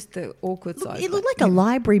 No, it's just the awkward size. It looked like a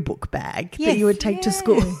library book bag that you would take to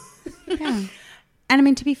school. Yeah. And I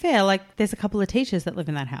mean, to be fair, like there's a couple of teachers that live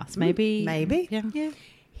in that house. Maybe. Yeah.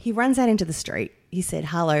 He runs out into the street. He said,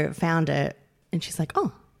 Harlow found it. And she's like,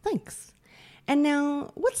 oh, thanks. And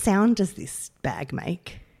now, what sound does this bag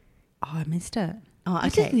make? Oh, I missed it. Oh, okay. I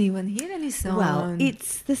didn't even hear any sound. Well,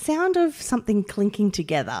 it's the sound of something clinking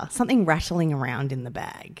together, something rattling around in the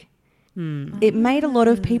bag. It made a lot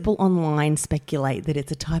of people online speculate that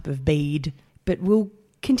it's a type of bead, but we'll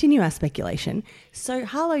continue our speculation. So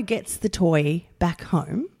Harlow gets the toy back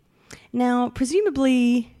home. Now,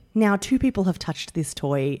 presumably, now 2 people have touched this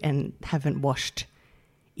toy and haven't washed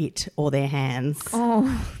it or their hands.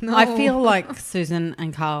 Oh, no. I feel like Susan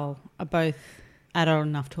and Carl are both adult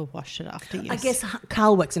enough to have washed it after use. I guess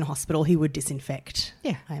Carl works in a hospital. He would disinfect.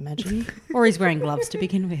 Yeah. I imagine. Or he's wearing gloves to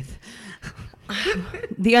begin with.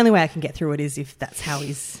 The only way I can get through it is if that's how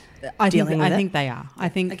he's dealing with it. I think they are.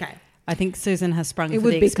 I think Susan has sprung for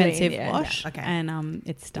would the be expensive clean, yeah. wash. Yeah, okay. And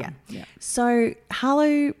it's done. Yeah. So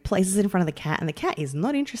Harlow places it in front of the cat and the cat is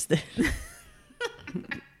not interested.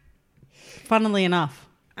 Funnily enough.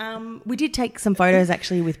 We did take some photos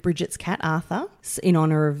actually with Bridget's cat Arthur in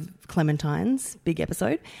honour of Clementine's big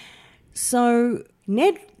episode. So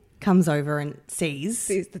Ned comes over and sees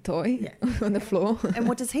the toy on the floor. And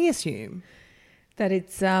what does he assume? That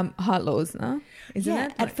it's Harlow's, no? Isn't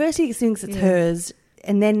it? At first he thinks it's hers,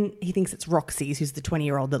 and then he thinks it's Roxy's, who's the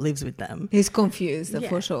 20-year-old that lives with them. He's confused,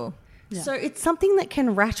 for sure. Yeah. So it's something that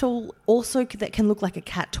can rattle, also that can look like a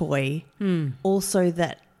cat toy, also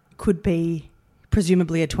that could be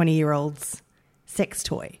presumably a 20-year-old's sex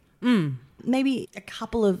toy. Maybe a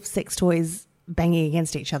couple of sex toys banging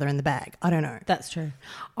against each other in the bag. I don't know. That's true.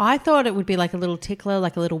 I thought it would be like a little tickler,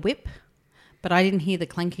 like a little whip, but I didn't hear the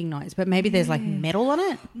clanking noise. But maybe there's like metal on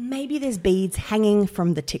it. Maybe there's beads hanging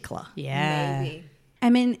from the tickler. Yeah. Maybe. I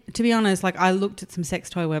mean, to be honest, like I looked at some sex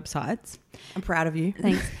toy websites. I'm proud of you.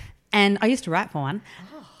 Thanks. And I used to write for one.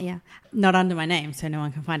 Yeah. Not under my name, so no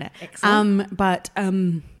one can find it. Excellent. But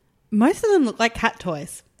most of them look like cat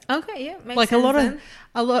toys. Okay, yeah, makes Like sense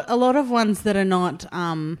a lot of ones that are not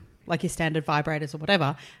like your standard vibrators or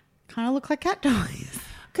whatever kind of look like cat toys.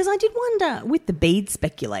 Because I did wonder, with the bead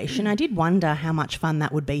speculation, I did wonder how much fun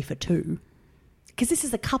that would be for two. Because this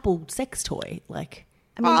is a couple sex toy. Like,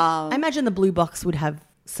 I mean, I imagine the blue box would have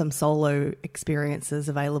some solo experiences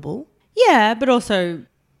available. Yeah, but also,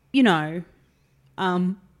 you know,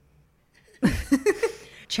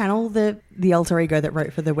 Channel the alter ego that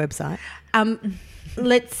wrote for the website.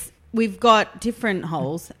 we've got different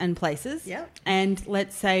holes and places. Yep. And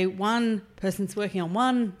let's say one person's working on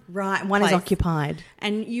one. Right, one is place, occupied.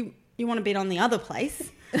 and you want to bid on the other place.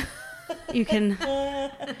 You can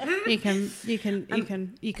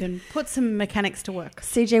put some mechanics to work.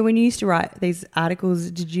 CJ, when you used to write these articles,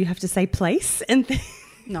 did you have to say place? And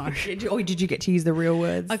No. or did you get to use the real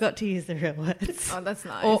words? I got to use the real words. Oh, that's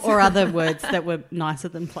nice. Or other words that were nicer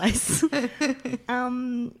than place.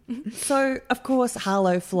 So, of course,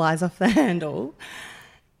 Harlow flies off the handle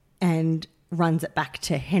and runs it back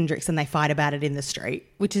to Hendrix, and they fight about it in the street.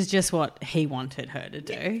 Which is just what he wanted her to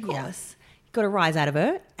do. Of course. Got a rise out of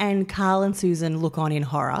her. And Carl and Susan look on in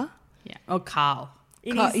horror. Yeah. Or Carl.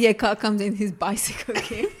 Carl comes in his bicycle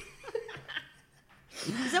gear.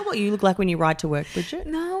 Is that what you look like when you ride to work, Bridget?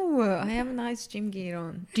 No, I have a nice gym gear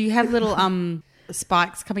on. Do you have little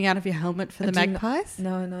spikes coming out of your helmet for the do not- magpies?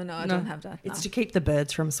 No, I don't have that. It's to keep the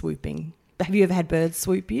birds from swooping. Have you ever had birds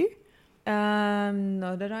swoop you?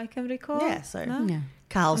 Not that I can recall. Yeah, so No? Yeah.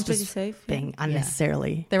 Carl's I'm pretty just safe, being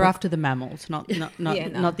unnecessarily... They're after the mammals, not Yeah, no, the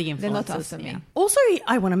influencers. they're not after me. Also,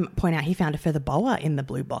 I want to point out he found a feather boa in the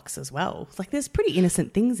blue box as well. It's like there's pretty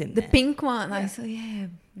innocent things in The there. pink one. I saw, yeah.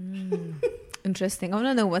 Interesting. I want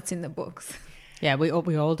to know what's in the box. Yeah, we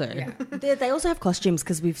all do. Yeah. They also have costumes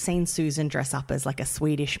because we've seen Susan dress up as like a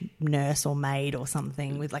Swedish nurse or maid or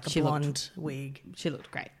something with like a She blonde wig. She looked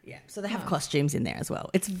great. Yeah, so they have costumes in there as well.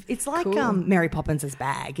 It's like Cool. Mary Poppins'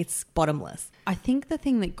 bag. It's bottomless. I think the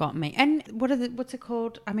thing that got me, and what's it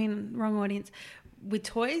called? I mean, wrong audience. With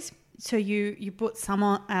toys, so you put some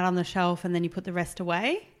out on the shelf and then you put the rest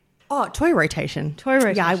away. Oh, toy rotation. Toy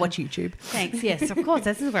rotation. Yeah, I watch YouTube. Thanks. Yes, of course.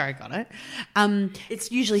 This is where I got it.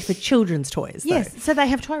 It's usually for children's toys. Though. Yes, so they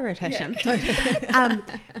have toy rotation.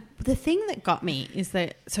 The thing that got me is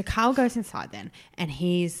that, so Carl goes inside then and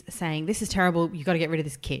he's saying, this is terrible, you got to get rid of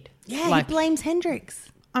this kid. Yeah, Like, he blames Hendrix.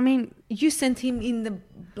 I mean, You sent him in the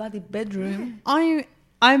bloody bedroom.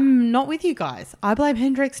 I'm not with you guys. I blame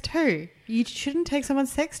Hendrix too. You shouldn't take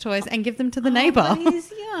someone's sex toys and give them to the neighbour. But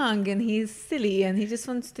he's young and he's silly and he just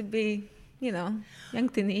wants to be, young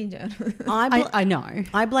teenager. I know.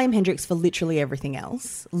 I blame Hendrix for literally everything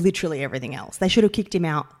else. Literally everything else. They should have kicked him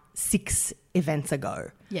out 6 events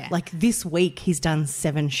ago. Yeah. Like this week, he's done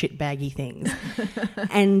 7 shitbaggy things.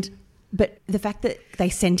 But the fact that they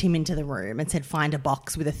sent him into the room and said, find a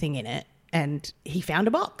box with a thing in it, and he found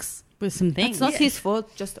a box. With some things. It's not his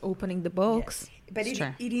fault, just opening the box. But It's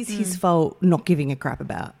true. it is his fault not giving a crap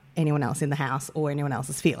about anyone else in the house or anyone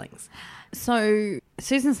else's feelings. So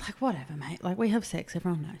Susan's like, whatever, mate. Like, we have sex.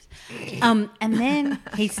 Everyone knows. And then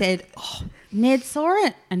he said, oh, Ned saw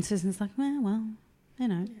it. And Susan's like, well,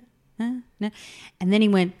 no. And then he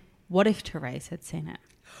went, what if Therese had seen it?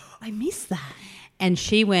 I miss that. And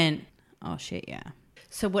she went, oh, shit, yeah.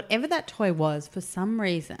 So whatever that toy was, for some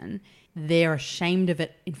reason, they're ashamed of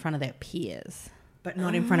it in front of their peers. But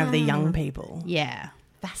not in front of the young people. Yeah.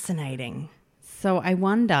 Fascinating. So I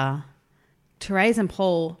wonder, Therese and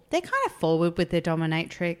Paul, they're kind of forward with their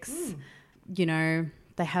dominatrix.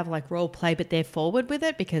 They have like role play, but they're forward with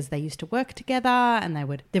it because they used to work together and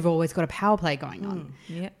they've always got a power play going on.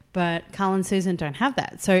 Yeah. But Carl and Susan don't have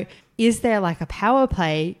that. So is there like a power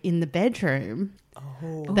play in the bedroom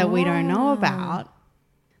that we don't know about?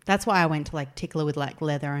 That's why I went to like tickler with like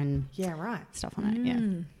leather and stuff on it.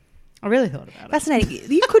 Yeah. I really thought about it.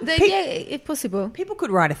 Fascinating. You could if possible. people could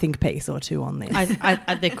write a think piece or two on this.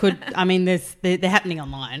 They could. I mean, they're happening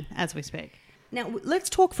online as we speak. Now, let's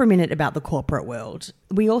talk for a minute about the corporate world.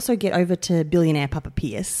 We also get over to billionaire Papa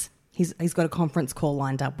Pierce. He's got a conference call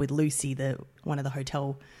lined up with Lucy, one of the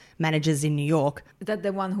hotel managers in New York. Is that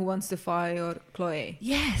the one who wants to fire Chloe?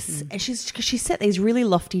 Yes. And she's set these really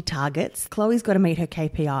lofty targets. Chloe's got to meet her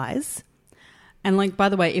KPIs. And like, by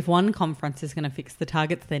the way, if one conference is going to fix the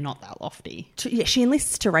targets, they're not that lofty. She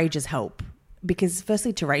enlists Tarage's help because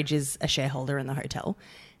firstly, Terage is a shareholder in the hotel.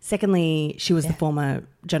 Secondly, she was the former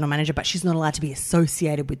general manager, but she's not allowed to be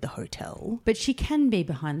associated with the hotel. But she can be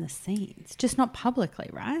behind the scenes, just not publicly,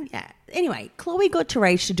 right? Yeah. Anyway, Chloe got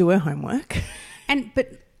Terage to do her homework.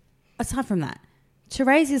 But aside from that,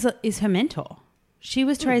 Therese is her mentor. She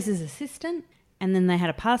was Therese's assistant, and then they had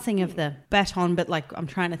a passing of the baton, but like I'm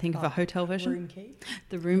trying to think of a hotel version. Room key.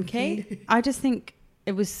 The room key. I just think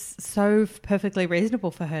it was so perfectly reasonable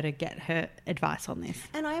for her to get her advice on this.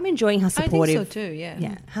 And I am enjoying how supportive. I think so too, yeah.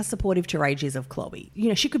 Yeah, how supportive Terage is of Chloe. You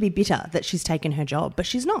know, she could be bitter that she's taken her job, but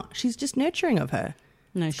she's not. She's just nurturing of her.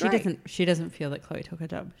 No, It's she great. doesn't. She doesn't feel that Chloe took her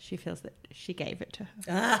job. She feels that she gave it to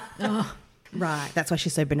her. Right. That's why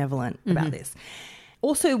she's so benevolent about this.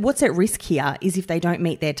 Also, what's at risk here is if they don't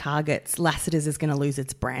meet their targets, Lassiter's is going to lose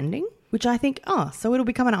its branding, which I think, so it'll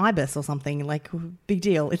become an Ibis or something. Like, big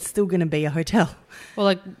deal. It's still going to be a hotel. Well,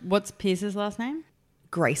 like, what's Pierce's last name?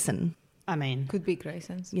 Grayson. I mean, Could be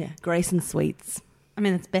Grayson's. Yeah, Grayson Suites.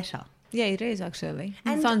 it's better. Yeah, it is actually.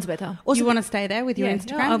 And sounds better. Also, You want to stay there with your Yeah,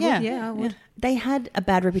 Instagram? I would. They had a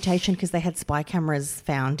bad reputation because they had spy cameras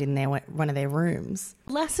found in one of their rooms.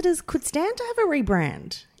 Lassiter's could stand to have a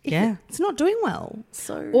rebrand. If Yeah. it's not doing well.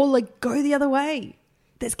 So Or like go the other way.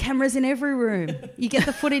 There's cameras in every room. You get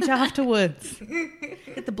the footage afterwards.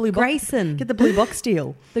 get the blue box. Grayson. Get the blue box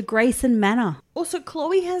deal. The Grayson Manor. Also,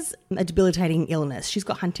 Chloe has a debilitating illness. She's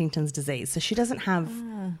got Huntington's disease, so she doesn't have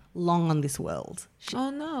long on this world. Oh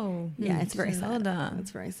no. Yeah, it's very Didn't know sad. that.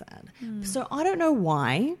 It's very sad. So I don't know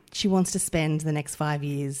why she wants to spend the next 5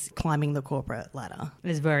 years climbing the corporate ladder.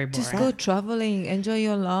 It is very boring. Just go traveling, enjoy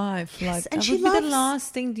your life. Yes, Like, and that she would be loves- the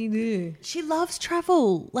last thing to do. She loves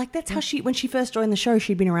travel. Like that's how when she first joined the show,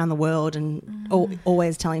 she'd been around the world and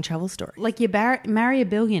always telling travel stories. Like you marry a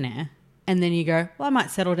billionaire and then you go, well, I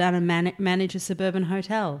might settle down and manage a suburban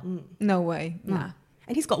hotel. No way. Nah.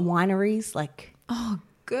 And he's got wineries. Like Oh,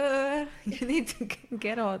 good. You need to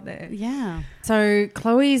get out there. Yeah. So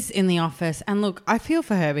Chloe's in the office and look, I feel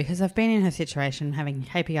for her because I've been in her situation having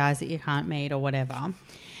KPIs that you can't meet or whatever.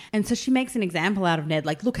 And so she makes an example out of Ned,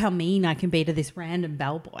 like, look how mean I can be to this random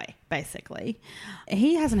bellboy, basically.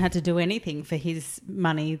 He hasn't had to do anything for his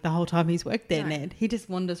money the whole time he's worked there, Ned. He just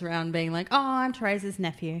wanders around being like, oh, I'm Teresa's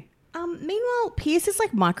nephew. meanwhile, Pierce is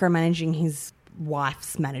like micromanaging his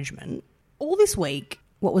wife's management. All this week,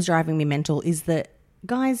 what was driving me mental is that,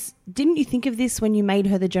 guys, didn't you think of this when you made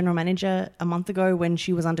her the general manager a month ago when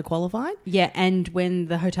she was underqualified? Yeah, and when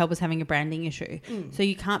the hotel was having a branding issue. So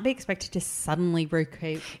you can't be expected to suddenly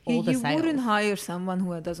recoup all the You sales. wouldn't hire someone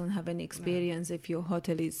who doesn't have any experience if your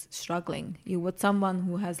hotel is struggling. You want someone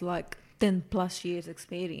who has like 10 plus years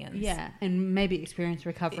experience. Yeah, and maybe experience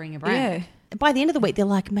recovering a brand. Yeah. By the end of the week, they're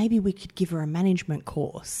like, maybe we could give her a management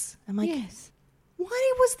course. I'm like, Yes.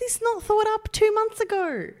 why was this not thought up 2 months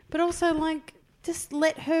ago? But also, like, just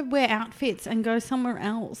let her wear outfits and go somewhere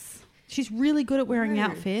else. She's really good at wearing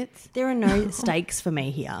outfits. There are no stakes for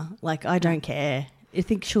me here. Like, I don't care. I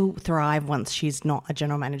think she'll thrive once she's not a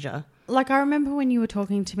general manager. Like, I remember when you were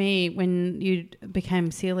talking to me when you became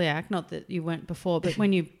celiac, not that you weren't before, but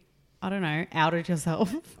when you, I don't know, outed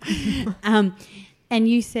yourself. And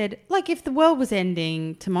you said, like, if the world was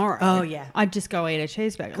ending tomorrow, Oh, yeah. I'd just go eat a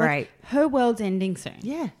cheeseburger. Great. Like, her world's ending soon.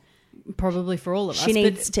 Yeah. Probably for all of us. She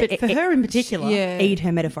needs but for her in particular, Yeah. Eat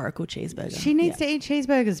her metaphorical cheeseburger. she needs to eat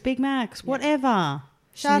cheeseburgers, Big Macs, whatever.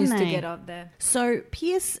 She needs to Chardonnay. get out there. So,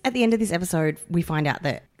 Pierce, at the end of this episode, we find out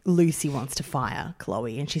that Lucy wants to fire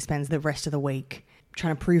Chloe and she spends the rest of the week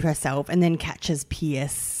trying to prove herself and then catches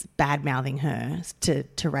Pierce bad-mouthing her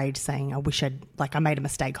to Rage saying, I made a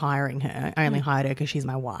mistake hiring her. I only hired her because she's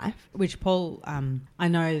my wife. Which Paul, I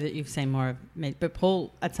know that you've seen more of me, but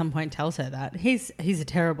Paul at some point tells her that. He's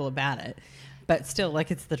terrible about it, but still, like,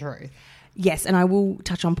 it's the truth. Yes, and I will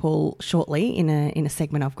touch on Paul shortly in a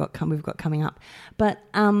segment we've got coming up. But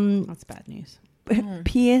That's bad news.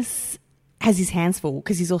 Pierce has his hands full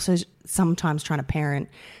because he's also sometimes trying to parent.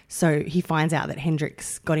 So he finds out that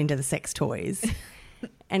Hendrix got into the sex toys.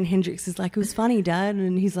 And Hendrix is like, it was funny, Dad.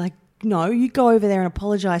 And he's like, no, you go over there and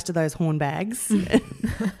apologise to those hornbags.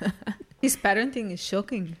 His parenting is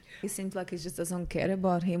shocking. It seems like he just doesn't care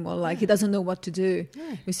about him or like he doesn't know what to do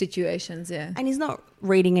with situations. Yeah. And he's not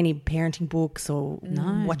reading any parenting books or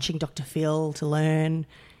watching Dr. Phil to learn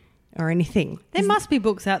or anything. There must be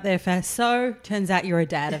books out there for, so turns out you're a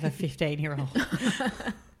dad of a 15-year-old.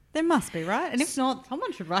 There must be, right? And if not,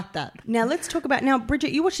 someone should write that. Now, let's talk about... Now,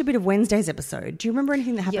 Bridget, you watched a bit of Wednesday's episode. Do you remember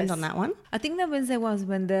anything that happened Yes. on that one? I think that Wednesday was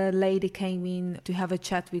when the lady came in to have a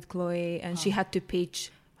chat with Chloe and she had to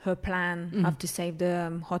pitch her plan how to save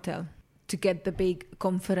the hotel. to get the big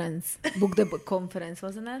conference, book the conference,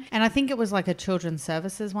 wasn't it? And I think it was like a children's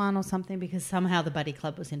services one or something because somehow the buddy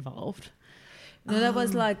club was involved. No, that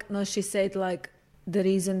was like, no, she said like the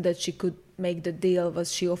reason that she could make the deal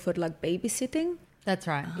was she offered like babysitting. That's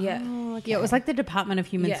right. Yeah. Yeah, it was like the Department of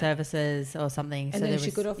Human Yeah. Services or something. And so then there she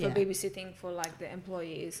was, could offer yeah. babysitting for like the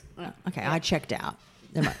employees. Okay, I checked out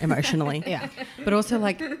emotionally. Yeah. But also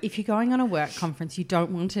like if you're going on a work conference, you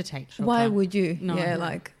don't want to take short Why time. would you? No. Yeah,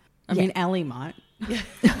 like... I mean, Ellie might.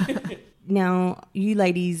 Now, you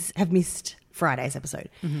ladies have missed Friday's episode.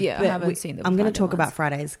 Yeah, I But haven't seen the I'm going to Friday talk ones. about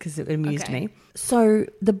Fridays because it amused Okay. me. So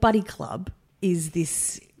the Buddy Club is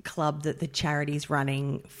this club that the charity's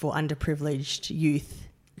running for underprivileged youth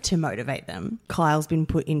to motivate them. Kyle's been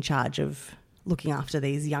put in charge of looking after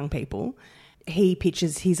these young people. He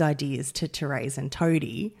pitches his ideas to Therese and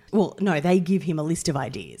Toadie. Well, no, they give him a list of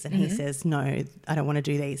ideas and he says, no, I don't want to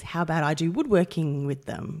do these. How about I do woodworking with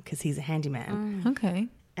them because he's a handyman. Okay.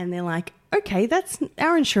 And they're like, okay, that's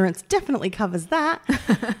our insurance definitely covers that.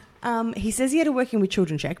 He says he had a working with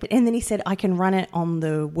children check, and then he said, I can run it on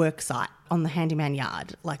the work site, on the handyman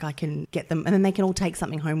yard. Like I can get them, and then they can all take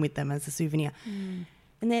something home with them as a souvenir.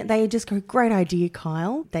 And they just go, great idea,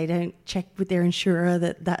 Kyle. They don't check with their insurer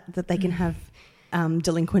that they can have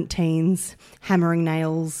delinquent teens hammering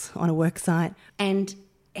nails on a work site. And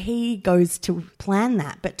he goes to plan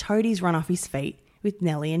that, but Toadie's run off his feet with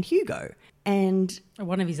Nellie and Hugo. And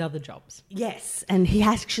One of his other jobs. yes, and he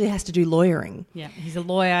actually has to do lawyering. Yeah. He's a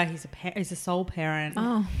lawyer. He's a sole parent.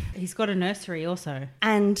 Oh. He's got a nursery also.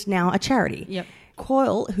 And now a charity. Yep.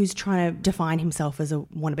 Coyle, who's trying to define himself as a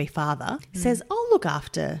wannabe father, says, I'll look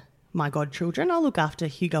after my godchildren. I'll look after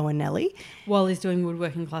Hugo and Nellie. While he's doing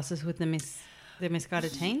woodworking classes with the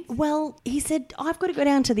misguided teens. Well, he said, I've got to go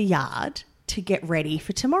down to the yard to get ready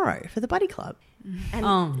for tomorrow for the Buddy Club. And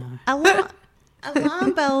Oh, no.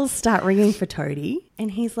 alarm bells start ringing for Toadie, and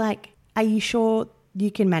he's like, are you sure you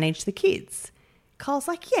can manage the kids? Kyle's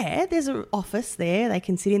like, yeah, there's an office there. They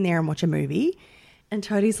can sit in there and watch a movie. And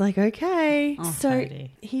Toadie's like, okay. Oh, so Toadie.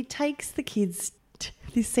 he takes the kids.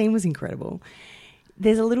 This scene was incredible.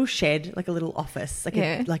 There's a little shed, like a little office,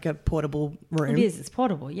 like a portable room. It is. It's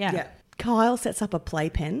portable. Yeah. Yeah. Kyle sets up a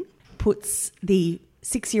playpen, puts the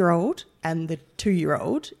 6-year-old and the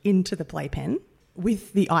 2-year-old into the playpen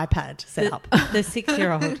with the iPad set up. The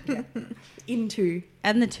 6-year-old. Into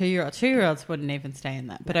And the 2-year-old. 2-year-olds wouldn't even stay in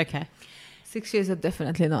that. But okay. 6 years are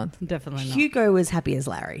definitely not. Definitely not. Hugo was happy as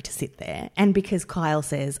Larry to sit there. And because Kyle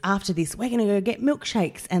says, after this, we're going to go get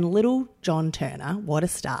milkshakes. And little John Turner, what a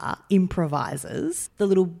star, improvises. The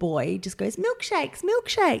little boy just goes, milkshakes,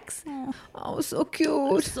 milkshakes. Oh, so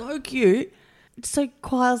cute. So cute. So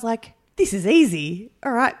Kyle's like, this is easy.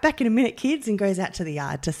 All right, back in a minute, kids, and goes out to the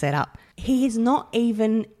yard to set up. He is not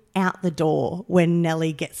even out the door when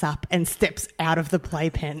Nellie gets up and steps out of the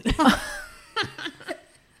playpen.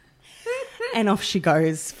 And off she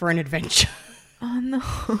goes for an adventure. Oh, no.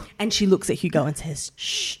 And she looks at Hugo and says,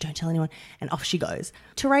 shh, don't tell anyone. And off she goes.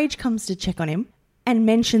 Terage comes to check on him and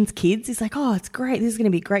mentions kids. He's like, oh, it's great. This is going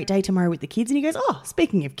to be a great day tomorrow with the kids. And he goes, oh,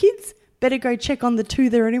 speaking of kids, better go check on the 2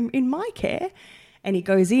 that are in my care. And he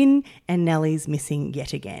goes in and Nellie's missing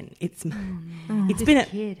yet again. It's been a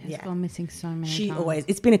kid has gone missing so many times.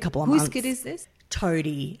 It's been a couple of Whose months. kid is this?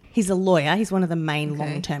 Toadie. He's a lawyer. He's one of the main Okay.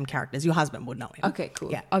 long-term characters. Your husband would know him. Okay,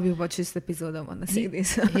 cool. Yeah. I will watch this episode. I want to see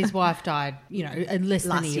this. His wife died, less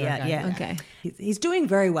than a Last year year, ago. yeah. Okay. He's doing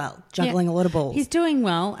very well, juggling a lot of balls. He's doing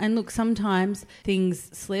well. And look, sometimes things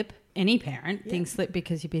slip. Any parent, things slip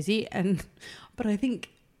because you're busy. But I think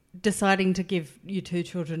deciding to give your 2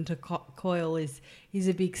 children to Coyle is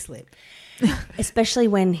a big slip. Especially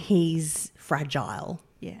when he's fragile.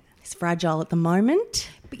 Yeah. He's fragile at the moment.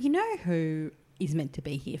 But you know who is meant to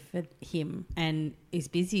be here for him and is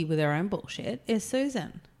busy with her own bullshit is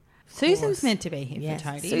Susan. Susan's meant to be here Yes. for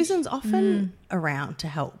Toadie. Susan's often around to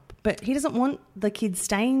help, but he doesn't want the kids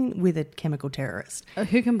staying with a chemical terrorist.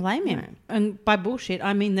 Who can blame him? No. And by bullshit,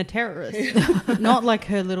 I mean the terrorist. Not like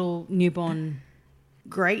her little newborn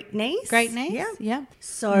Great niece? great niece. Yeah. Yeah.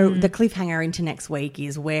 So the cliffhanger into next week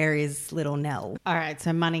is, where is little Nell? All right,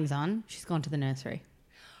 so Munning's on. She's gone to the nursery.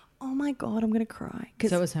 Oh my God, I'm going to cry.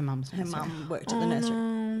 So it was her mum's her nursery. mum worked at the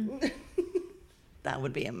nursery. That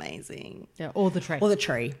would be amazing. Yeah, or the tree. Or the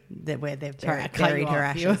tree where they've Sorry, I cut buried you her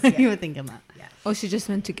off. ashes. You were thinking that. Or she just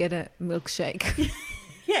went to get a milkshake.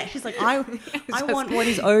 Yeah, she's like, I want what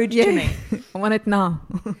is owed to me. I want it now.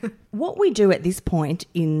 What we do at this point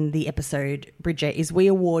in the episode, Bridget, is we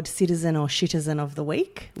award Citizen or Shitizen of the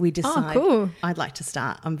Week. We decide. cool. I'd like to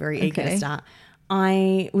start. I'm very eager to Okay. start.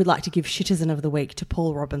 I would like to give Shitizen of the Week to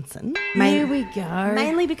Paul Robinson. Here we go.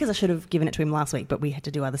 Mainly because I should have given it to him last week, but we had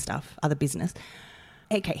to do other stuff, other business.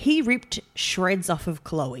 Okay, he ripped shreds off of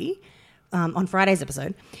Chloe on Friday's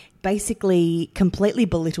episode, basically completely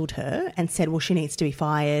belittled her and said, well, she needs to be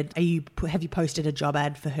fired. Have you posted a job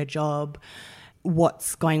ad for her job?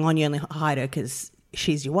 What's going on? You only hired her because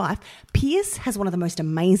she's your wife. Pierce has one of the most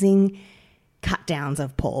amazing cut downs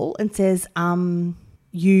of Paul and says,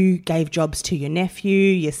 you gave jobs to your nephew,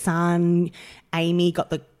 your son, Amy got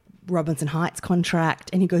the Robinson Heights contract.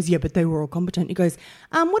 And he goes, yeah, but they were all competent. He goes,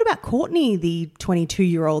 what about Courtney, the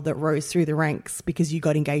 22-year-old that rose through the ranks because you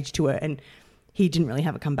got engaged to her? And he didn't really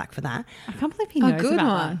have a comeback for that. I can't believe he knows good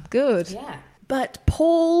about one. that. Good. Yeah. But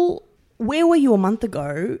Paul, where were you a month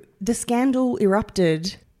ago? The scandal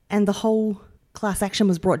erupted and the whole class action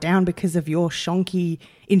was brought down because of your shonky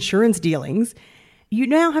insurance dealings. You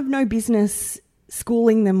now have no business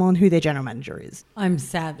schooling them on who their general manager is. I'm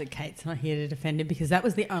sad that Kate's not here to defend him because that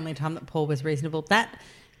was the only time that Paul was reasonable. That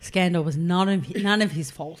scandal was none of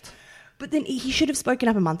his fault. But then he should have spoken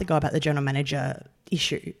up a month ago about the general manager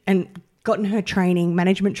issue and gotten her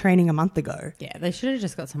management training a month ago. Yeah, they should have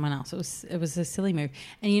just got someone else. It was a silly move.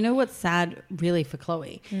 And you know what's sad really for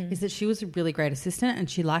Chloe is that she was a really great assistant and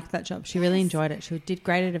she liked that job. She really enjoyed it. She did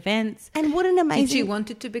great at events. And what an amazing... Did she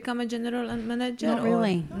wanted to become a general manager? Not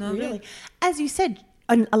really. Not really. As you said,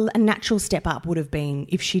 a natural step up would have been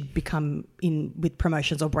if she'd become in with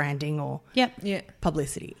promotions or branding or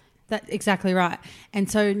publicity. That's exactly right. And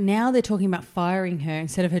so now they're talking about firing her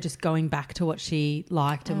instead of her just going back to what she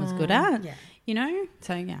liked and was good at. Yeah. You know?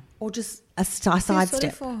 So, yeah. Or just a sidestep.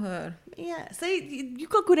 Sorry for her. Yeah. See, you've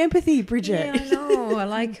got good empathy, Bridget. Yeah, I know. I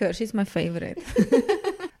like her. She's my favourite.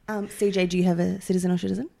 CJ, do you have a citizen or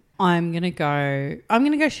citizen? I'm gonna go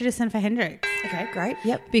citizen for Hendrix. Okay, great.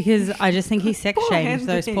 Yep. Because I just think he sex shamed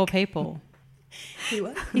those poor people.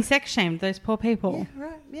 What? He sex shamed those poor people. Yeah,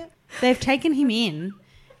 right, yeah. They've taken him in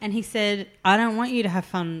and he said, I don't want you to have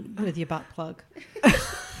fun with your butt plug. It's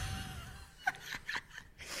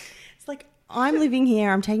like, I'm living here,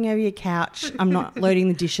 I'm taking over your couch, I'm not loading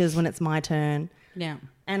the dishes when it's my turn. Yeah.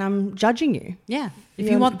 And I'm judging you. Yeah. If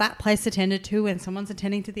you want that place attended to when someone's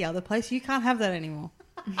attending to the other place, you can't have that anymore.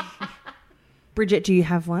 Bridget, do you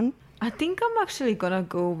have one? I think I'm actually going to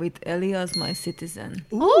go with Ellie as my citizen.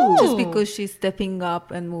 Ooh. Just because she's stepping up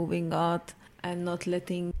and moving out and not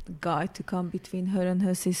letting Guy to come between her and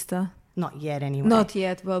her sister. Not yet, anyway. Not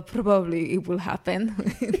yet. Well, probably it will happen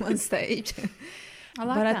in one stage. I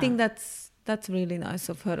like but that. I think that's really nice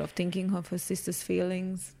of her, of thinking of her sister's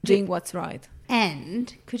feelings, doing what's right.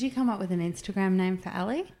 And could you come up with an Instagram name for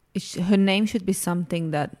Ellie? Her name should be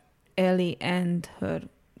something that Ellie and her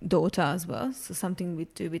daughter as well, so something we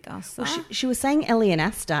do with Asta. Well, she was saying Ellie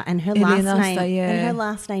Anasta, and her Ellie last Anasta, name yeah. and her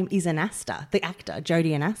last name is Anasta, the actor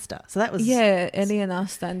Jodie Anasta. So that was Ellie and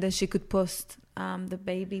Asta, and then she could post the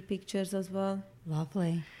baby pictures as well.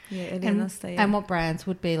 Lovely. Yeah, Ellie and Asta. Yeah. And what brands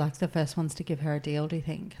would be like the first ones to give her a deal, do you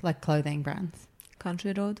think? Like clothing brands?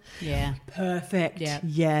 Country Road. Yeah. perfect. Yeah.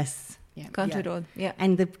 Yes. Yeah. Country Road. Yeah.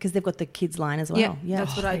 And because they've got the kids line as well. Yeah,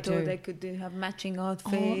 that's what I they thought. do. They could have matching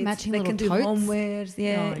outfits. matching they little can do totes. homewares.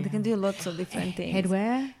 Yeah, Oh, they yeah. can do lots of different things.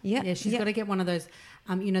 Headwear? Yeah. Yeah, she's got to get one of those,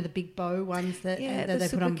 the big bow ones that Yeah, they the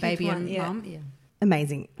put on super cute baby one, and yeah. mum. Yeah.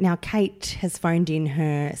 Amazing. Now, Kate has phoned in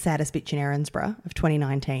her saddest bitch in Erinsborough of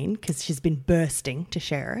 2019 because she's been bursting to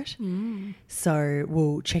share it. So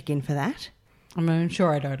we'll check in for that. I'm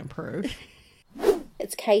sure I don't approve.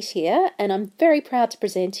 It's Kate here, and I'm very proud to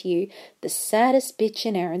present to you the saddest bitch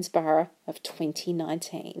in Erinsborough of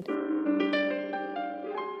 2019.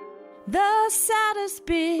 The saddest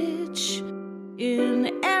bitch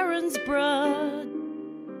in Erinsborough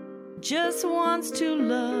just wants to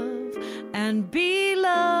love and be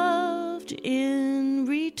loved in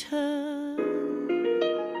return.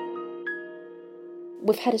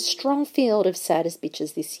 We've had a strong field of saddest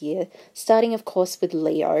bitches this year, starting of course with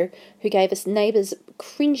Leo, who gave us Neighbours'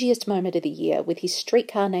 cringiest moment of the year with his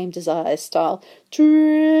Streetcar Named Desire style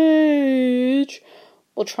Twitch,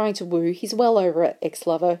 while trying to woo his well over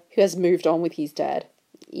ex-lover who has moved on with his dad,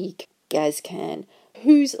 eek, Gazcan,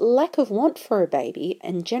 whose lack of want for a baby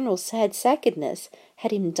and general sad sackedness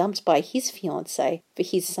had him dumped by his fiancée for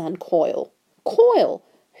his son Coyle. Coyle,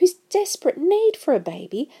 whose desperate need for a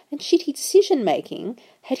baby and shitty decision-making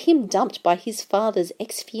had him dumped by his father's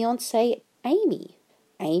ex-fiancée, Amy.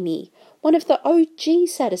 Amy, one of the OG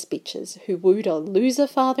saddest bitches who wooed a loser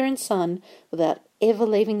father and son without ever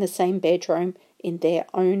leaving the same bedroom in their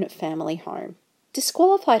own family home.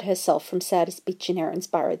 Disqualified herself from saddest bitch in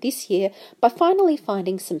Erinsborough this year by finally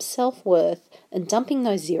finding some self-worth and dumping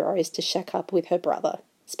those zeros to shack up with her brother.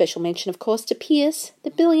 Special mention, of course, to Pierce, the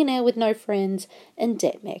billionaire with no friends, and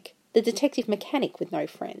Detmec, the detective mechanic with no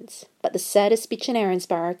friends. But the saddest bitch in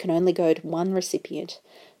Erinsborough can only go to one recipient.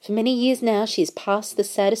 For many years now, she has passed the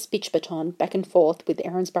saddest bitch baton back and forth with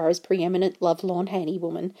Erinsborough's preeminent lovelorn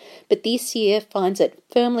handywoman, but this year finds it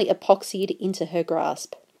firmly epoxied into her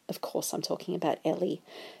grasp. Of course, I'm talking about Ellie.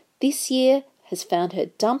 This year has found her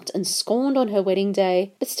dumped and scorned on her wedding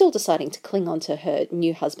day, but still deciding to cling on to her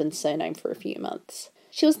new husband's surname for a few months.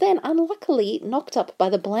 She was then unluckily knocked up by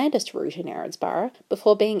the blandest route in Erinsborough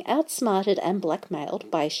before being outsmarted and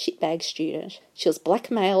blackmailed by a shitbag student. She was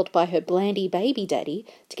blackmailed by her blandy baby daddy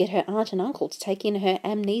to get her aunt and uncle to take in her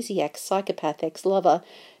amnesiac psychopath ex-lover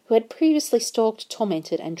who had previously stalked,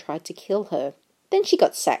 tormented and tried to kill her. Then she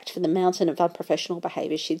got sacked for the mountain of unprofessional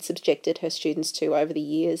behaviour she'd subjected her students to over the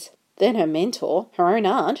years. Then her mentor, her own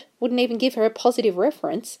aunt, wouldn't even give her a positive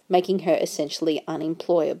reference, making her essentially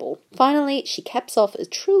unemployable. Finally, she caps off a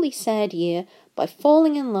truly sad year by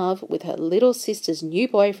falling in love with her little sister's new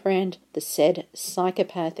boyfriend, the said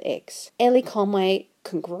psychopath ex. Ellie Conway,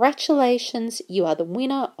 congratulations, you are the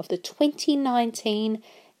winner of the 2019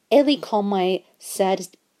 Ellie Conway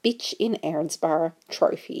Saddest Bitch in Erinsborough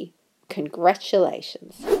trophy.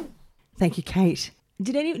 Congratulations. Thank you, Kate.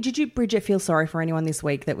 Did you, Bridget, feel sorry for anyone this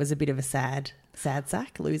week that was a bit of a sad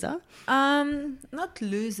sack, loser? Not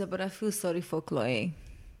loser, but I feel sorry for Chloe.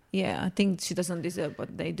 Yeah, I think she doesn't deserve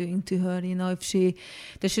what they're doing to her. You know,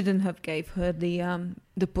 they shouldn't have gave her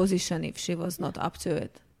the position if she was not up to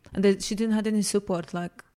it, and she didn't have any support.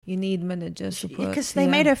 Like, you need manager support because they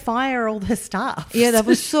made her fire all the staff. Yeah, that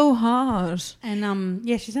was so hard. And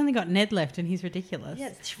she's only got Ned left, and he's ridiculous.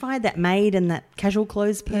 Yeah, she fired that maid and that casual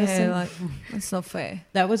clothes person. Yeah, like, that's not fair.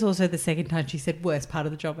 That was also the second time she said worst part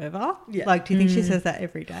of the job ever. Yeah. Like, do you think she says that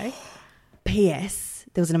every day? P.S.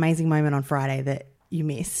 There was an amazing moment on Friday that you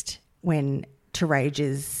missed when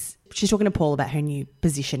she's talking to Paul about her new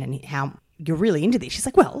position and how you're really into this. She's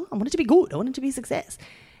like, well, I want it to be good. I want it to be a success.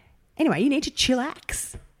 Anyway, you need to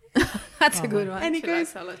chillax. That's a good one. And he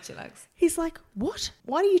goes, I love chillax. He's like, what?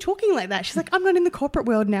 Why are you talking like that? She's like, I'm not in the corporate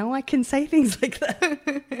world now. I can say things like that.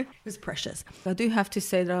 It was precious. I do have to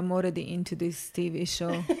say that I'm already into this TV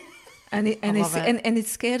show. and it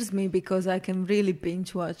scares me because I can really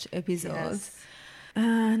binge watch episodes.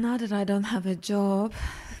 Yes. Now that I don't have a job,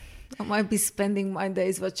 I might be spending my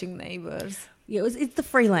days watching Neighbours. Yeah, it's the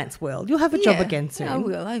freelance world. You'll have a job again soon. I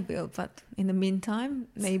will. But in the meantime,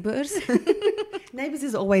 Neighbours. Neighbours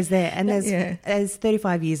is always there. And there's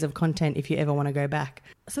 35 years of content if you ever want to go back.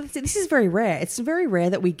 So this is very rare. It's very rare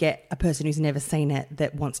that we get a person who's never seen it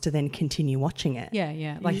that wants to then continue watching it. Yeah,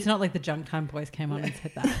 yeah. Like, it's not like the Junk Time Boys came on and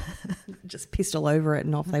said that. Just pissed all over it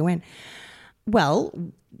and off they went. Well,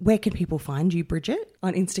 where can people find you, Bridget?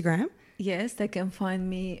 On Instagram? Yes, they can find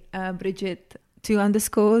me, Bridget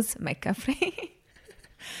 2_ McCaffrey.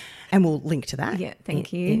 And we'll link to that. Yeah,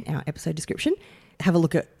 thank you. In our episode description. Have a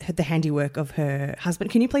look at the handiwork of her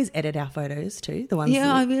husband. Can you please edit our photos too? The ones.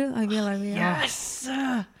 Yeah, I will. Yes.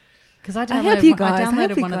 Because I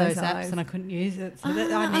downloaded one of those apps and I couldn't use it. So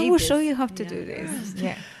I will show you how to do this.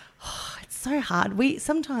 Yeah. It's so hard.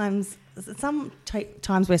 Sometimes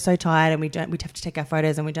we're so tired and we'd have to take our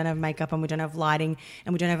photos and we don't have makeup and we don't have lighting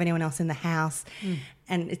and we don't have anyone else in the house.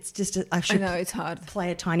 And it's just I know it's hard.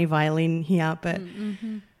 Play a tiny violin here, but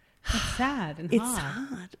it's sad and it's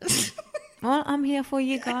hard. Well, I'm here for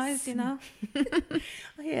you guys, you know.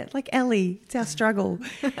 Yeah, like Ellie, it's our struggle.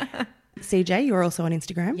 CJ, you're also on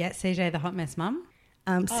Instagram. Yeah, CJ the Hot Mess Mum.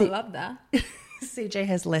 I love that. CJ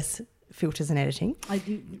has less filters and editing.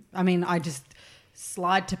 I mean, I just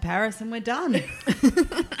slide to Paris and we're done.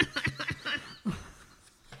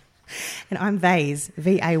 And I'm Vays,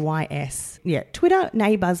 VAYS. Yeah, Twitter,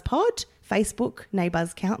 NeighBuzzPod. Facebook,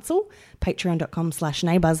 Neighbours Council,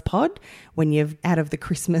 patreon.com/NeighboursPod when you're out of the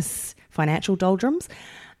Christmas financial doldrums.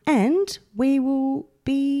 And we will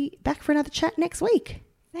be back for another chat next week.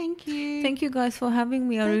 Thank you. Thank you guys for having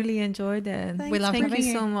me. I really enjoyed it. We love having you. Thank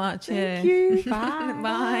you so much. Thank you.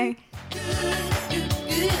 Bye.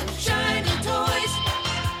 Bye.